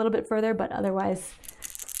can go a little bit further, but otherwise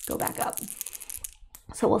go back up.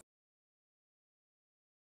 So we'll.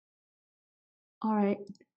 All right,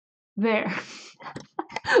 there.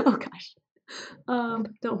 Oh gosh.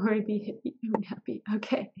 Don't worry, be happy.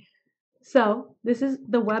 Okay. So this is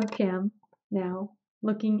the webcam now,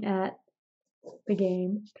 looking at the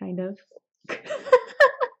game, kind of.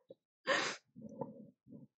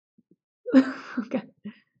 Okay.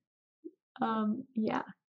 Yeah.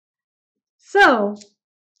 So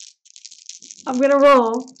I'm gonna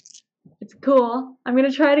roll. It's cool. I'm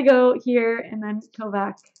gonna try to go here and then go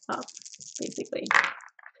back up, basically.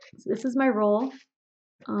 So this is my roll.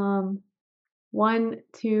 1,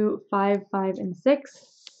 2, 5, 5, and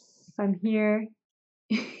 6. If I'm here,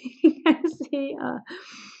 you guys see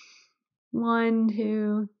 1,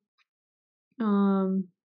 2.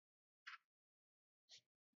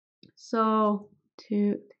 So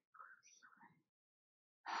 2.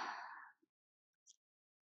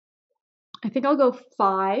 I think I'll go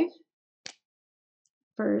 5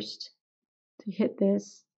 first to hit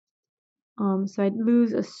this. So I'd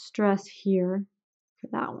lose a stress here for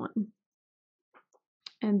that one.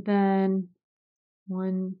 And then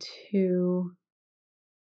 1, 2,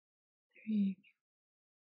 3.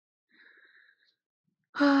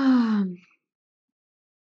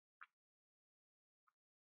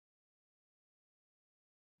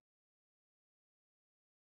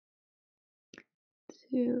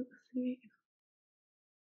 2, 3.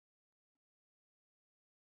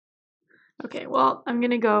 Okay, well, I'm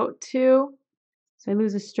gonna go 2, so I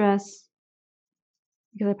lose a stress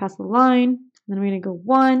because I passed the line. Then I'm gonna go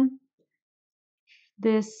 1,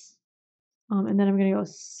 this, and then I'm gonna go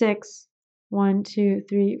 6. 1, 2,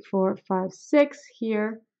 3, 4, 5, 6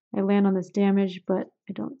 here. I land on this damage, but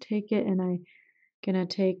I don't take it, and I'm gonna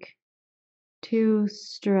take 2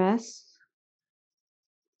 stress.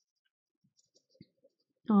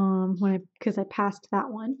 Because I passed that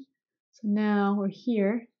one. So now we're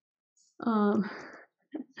here. And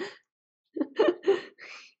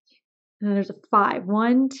then there's a 5.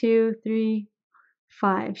 1, 2, 3,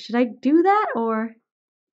 5. Should I do that or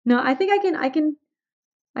no? I think I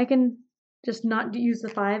can just not use the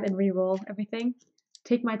 5 and re-roll everything.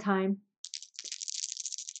 Take my time.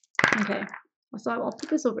 Okay. So I'll put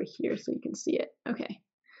this over here so you can see it. Okay.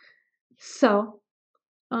 So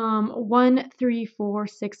 1, 3, 4,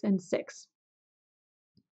 6, and 6.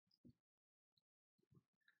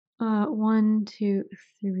 1, 2,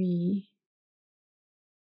 3.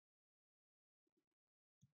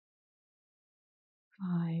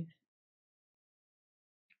 5.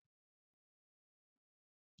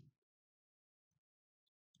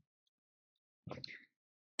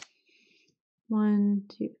 1,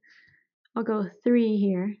 2. I'll go 3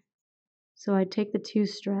 here. So I take the 2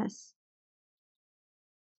 stress.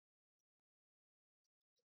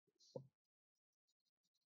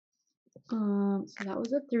 So that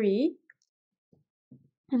was a 3.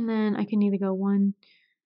 And then I can either go 1.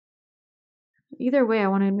 Either way, I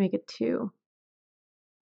want to make it 2.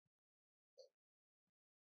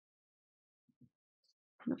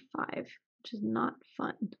 And a 5, which is not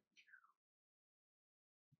fun.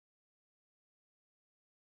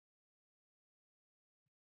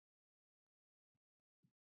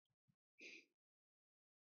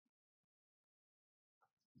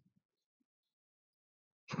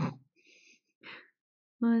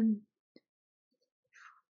 One.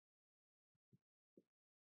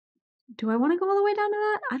 Do I want to go all the way down to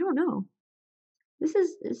that? I don't know. This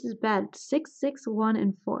is bad. 6, 6, 1,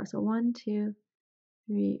 and 4. So 1, 2,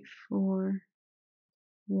 3, 4,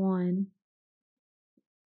 1.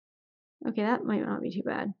 Okay, that might not be too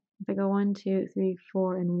bad. If I go 1, 2, 3,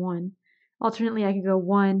 4, and 1. Alternately, I could go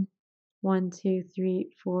 1, 1, 2,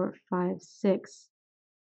 3, 4, 5, 6.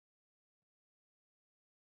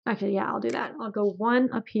 Actually, yeah, I'll do that. I'll go 1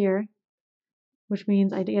 up here, which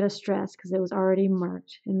means I get a stress because it was already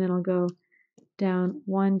marked. And then I'll go down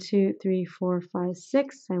 1, 2, 3, 4, 5,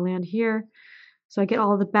 6. I land here. So I get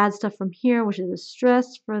all the bad stuff from here, which is a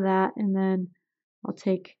stress for that. And then I'll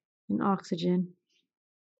take an oxygen.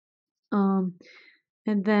 And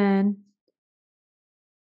then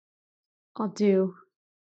I'll do,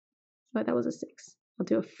 but that was a 6. I'll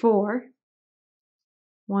do a 4.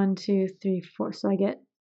 1, 2, 3, 4. So I get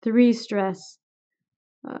 3 stress.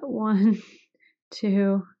 1,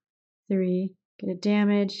 2, 3. Get a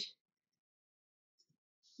damage.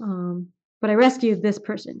 But I rescued this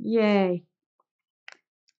person. Yay.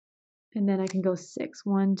 And then I can go 6.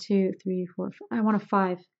 1, 2, 3, 4, 5. I want a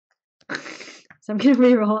 5. So I'm going to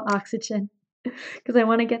reroll oxygen because I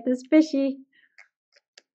want to get this fishy.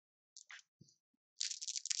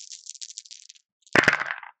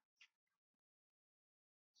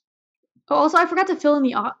 Oh, also I forgot to fill in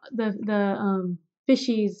the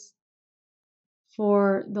fishies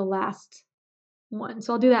for the last one.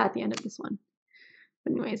 So I'll do that at the end of this one.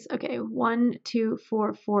 But anyways, okay, 1, 2,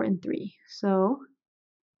 4, 4, and 3. So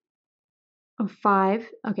 5.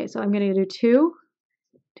 Okay, so I'm gonna do 2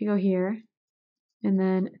 to go here, and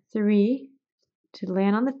then 3 to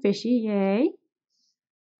land on the fishy. Yay!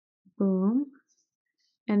 Boom.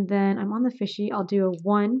 And then I'm on the fishy. I'll do a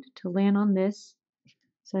 1 to land on this.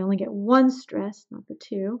 So I only get 1 stress, not the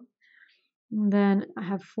 2. And then I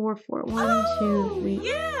have 4, 4. 1, 2, 3.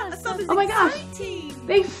 Yeah, Oh my gosh!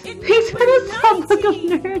 Thanks for the subbook of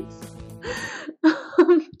nerds.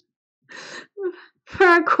 For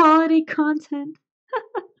our quality content.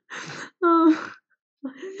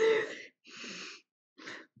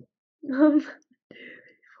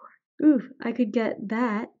 Ooh, I could get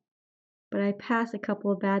that, but I pass a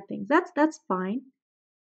couple of bad things. That's fine.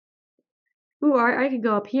 Ooh, I could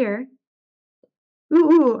go up here.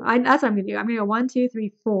 Ooh, that's what I'm gonna do. I'm gonna go 1, 2,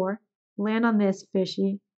 3, 4. Land on this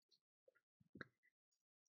fishy.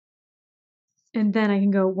 And then I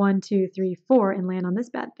can go 1, 2, 3, 4 and land on this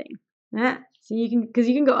bad thing. So you can, because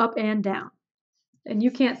you can go up and down. And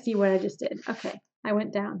you can't see what I just did. Okay, I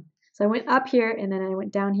went down. So I went up here and then I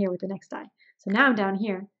went down here with the next die. So now I'm down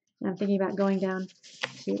here and I'm thinking about going down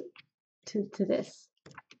to this.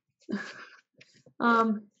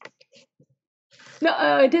 No,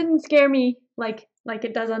 it didn't scare me like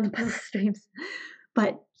it does on the puzzle streams.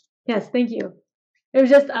 But yes, thank you. It was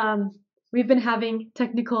just we've been having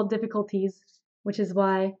technical difficulties, which is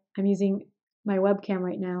why I'm using my webcam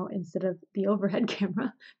right now instead of the overhead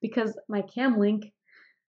camera, because my cam link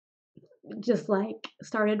just like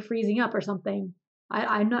started freezing up or something.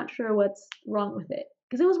 I'm not sure what's wrong with it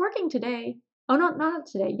because it was working today. Oh no, not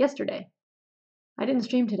today, yesterday. I didn't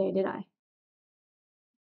stream today, did I?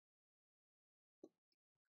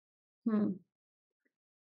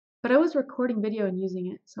 But I was recording video and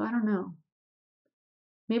using it, so I don't know.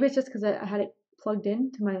 Maybe it's just because I had it plugged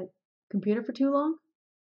in to my computer for too long.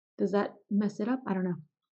 Does that mess it up? I don't know.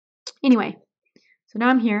 Anyway, so now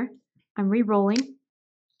I'm here. I'm re-rolling.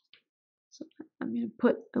 So I'm going to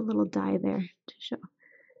put a little die there to show.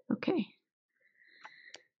 Okay.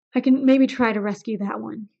 I can maybe try to rescue that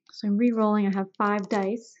one. So I'm re-rolling. I have 5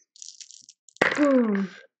 dice. Boom.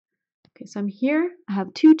 Okay, so I'm here. I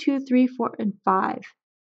have 2, 2, 3, 4, and 5.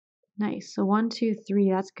 Nice. So 1, 2,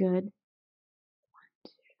 3. That's good.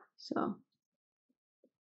 So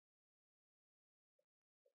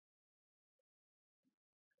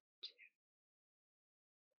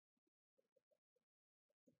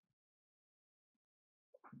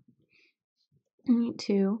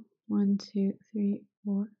 2, 1, 2, 3,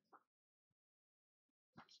 4.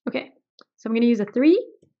 Okay, So I'm going to use a 3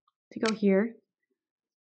 to go here.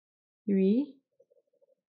 3.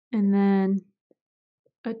 And then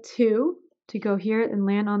a 2 to go here and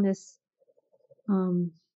land on this.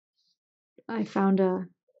 I found a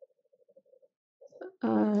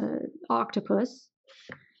octopus.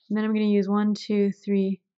 And then I'm going to use 1, 2,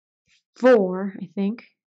 3, 4, I think.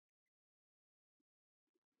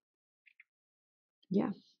 Yeah.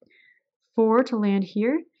 4 to land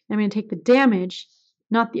here. I'm going to take the damage,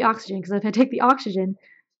 not the oxygen, because if I take the oxygen,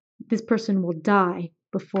 this person will die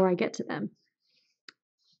before I get to them.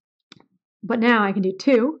 But now I can do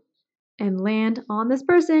 2 and land on this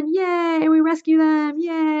person. Yay! And we rescue them.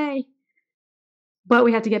 Yay! But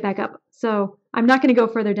we have to get back up. So I'm not going to go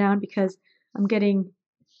further down because I'm getting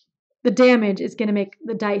the damage is going to make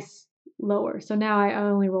the dice lower. So now I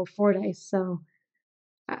only roll 4 dice. So,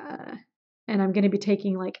 and I'm going to be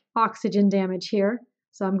taking like oxygen damage here.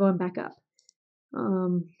 So I'm going back up.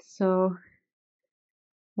 So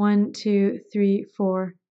 1, 2, 3,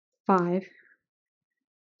 4, 5. I'm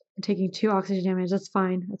taking 2 oxygen damage. That's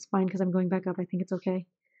fine. That's fine because I'm going back up. I think it's okay.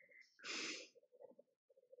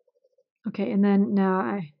 Okay, and then now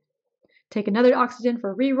I take another oxygen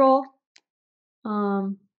for a reroll.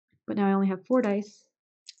 But now I only have 4 dice.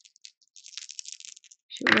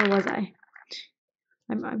 Shoot, where was I?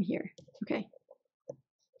 I'm here. Okay.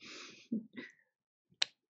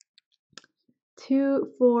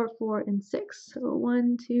 2, 4, 4, and 6. So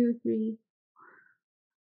 1, 2, 3.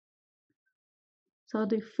 So I'll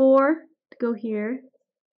do 4 to go here.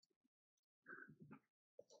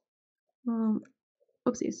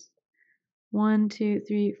 Oopsies. 1, 2,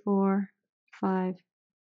 3, 4, 5,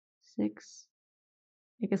 6.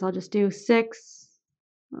 I guess I'll just do 6.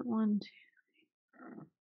 1, 2.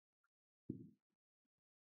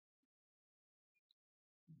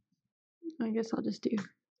 I guess I'll just do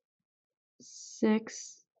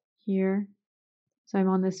 6 here. So I'm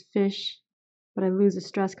on this fish, but I lose the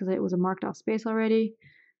stress because it was a marked off space already.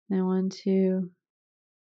 Then 1, 2.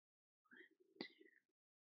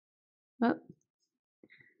 Oh.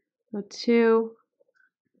 So 2.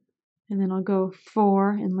 And then I'll go 4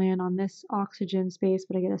 and land on this oxygen space,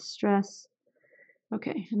 but I get a stress.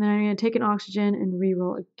 Okay, and then I'm going to take an oxygen and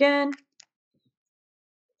reroll again.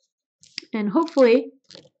 And hopefully,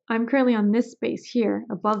 I'm currently on this space here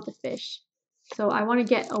above the fish. So I want to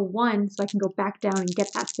get a 1 so I can go back down and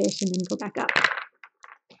get that fish and then go back up.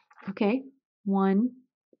 Okay, 1.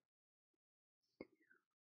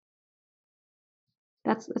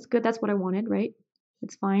 That's good. That's what I wanted, right?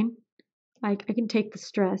 It's fine. I can take the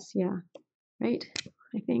stress, yeah. Right?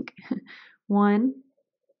 I think. 1.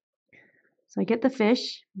 So I get the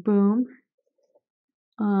fish. Boom.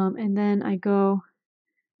 And then I go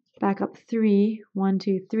back up 3. 1,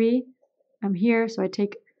 2, 3. I'm here, so I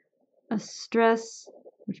take a stress,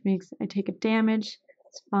 which makes I take a damage.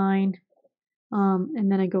 It's fine.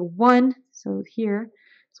 And then I go 1, so here.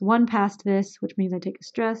 It's 1 past this, which means I take a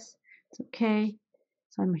stress. It's okay.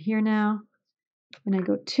 So I'm here now. And I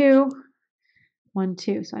go 2, 1,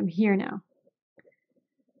 2. So I'm here now.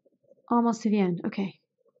 Almost to the end. Okay.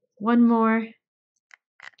 1 more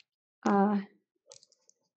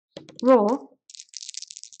roll.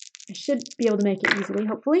 I should be able to make it easily,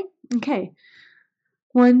 hopefully. Okay.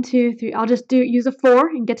 1, 2, 3. I'll just use a 4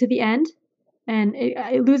 and get to the end. And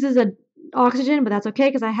it loses a oxygen, but that's okay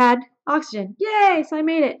because I had oxygen. Yay! So I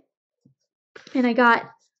made it. And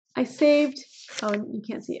I saved, oh, you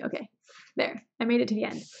can't see it. Okay. There. I made it to the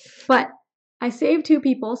end. But I saved 2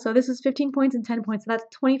 people, so this is 15 points and 10 points, so that's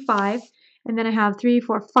 25. And then I have 3,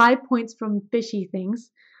 4, 5 points from fishy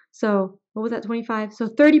things. So what was that, 25? So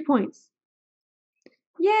 30 points.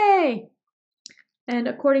 Yay! And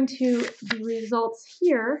according to the results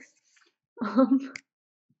here, 30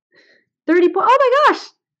 points. Oh my gosh!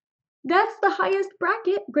 That's the highest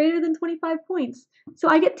bracket, greater than 25 points. So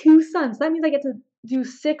I get 2 suns. That means I get to do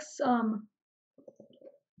 6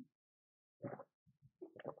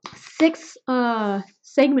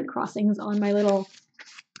 segment crossings on my little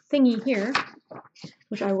thingy here,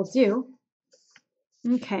 which I will do.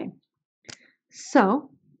 Okay. So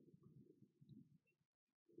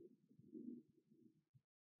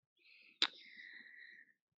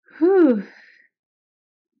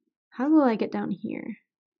how will I get down here?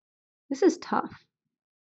 This is tough.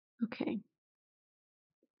 Okay.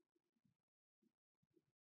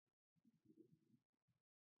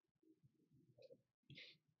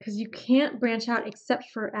 Because you can't branch out except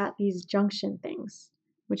for at these junction things,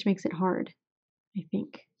 which makes it hard, I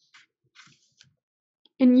think.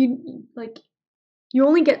 And you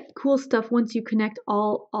only get cool stuff once you connect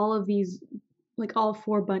all of these, like all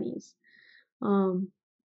 4 bunnies.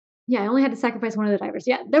 Yeah, I only had to sacrifice one of the divers.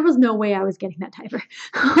 Yeah, there was no way I was getting that diver.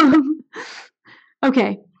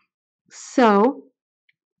 Okay, so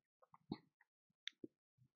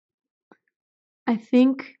I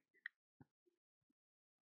think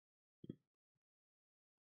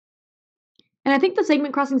and I think the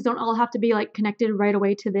segment crossings don't all have to be like connected right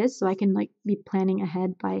away to this, so I can like be planning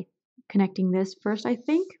ahead by connecting this first, I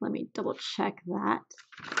think. Let me double check that.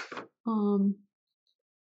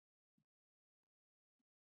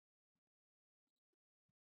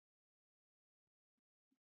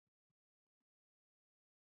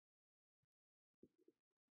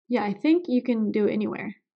 Yeah, I think you can do it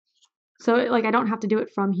anywhere. So like I don't have to do it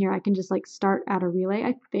from here. I can just like start at a relay,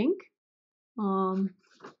 I think. Oh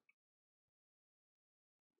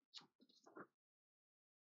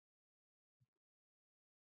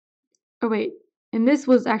wait, and this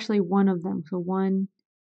was actually one of them. So 1,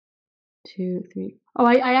 2, 3. Oh,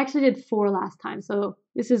 I actually did 4 last time. So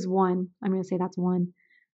this is 1. I'm gonna say that's 1.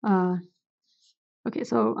 Okay,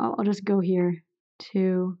 so I'll just go here.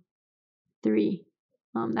 2, 3.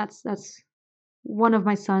 That's one of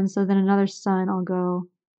my sons. So then another son, I'll go.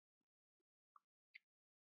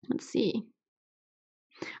 Let's see.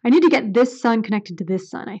 I need to get this son connected to this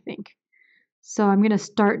son, I think. So I'm gonna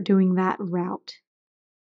start doing that route.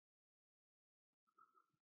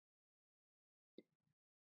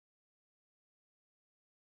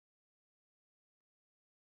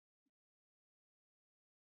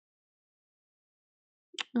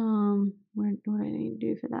 What do I need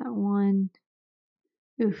to do for that one?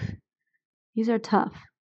 Oof, these are tough.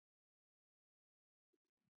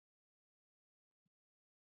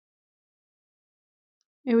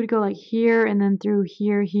 It would go like here and then through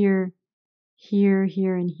here, here, here,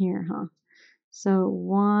 here, and here, huh? So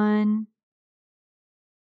 1,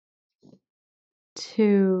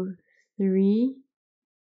 2, 3,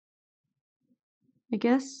 I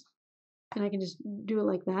guess. And I can just do it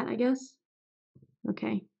like that, I guess.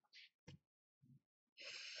 Okay.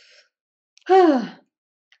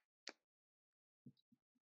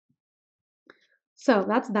 So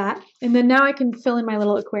that's that. And then now I can fill in my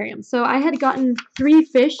little aquarium. So I had gotten 3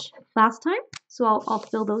 fish last time. So I'll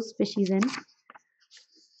fill those fishies in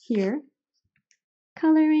here.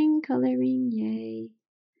 Coloring, coloring, yay.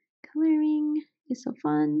 Coloring is so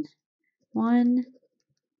fun. 1,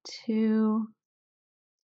 2,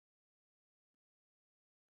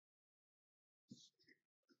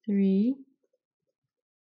 3.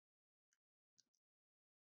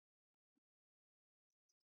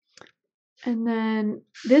 And then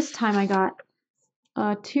this time I got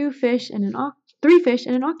 2 fish and 3 fish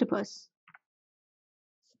and an octopus.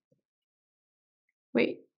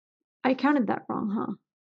 Wait, I counted that wrong,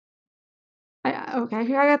 huh? Okay, I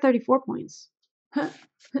got 34 points.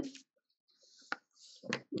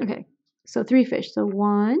 Okay, so 3 fish. So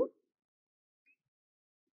 1. I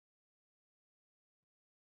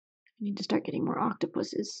need to start getting more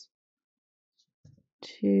octopuses.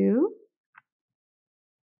 2.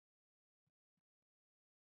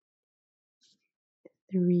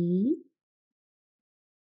 3.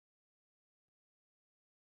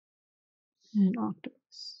 And an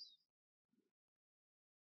octopus.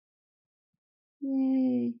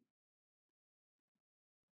 Yay.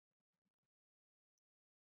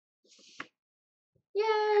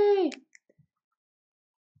 Yay!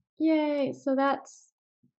 Yay! So that's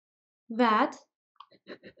that.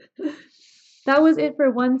 That was it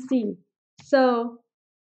for 1C. So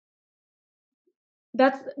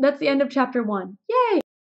that's the end of chapter 1. Yay!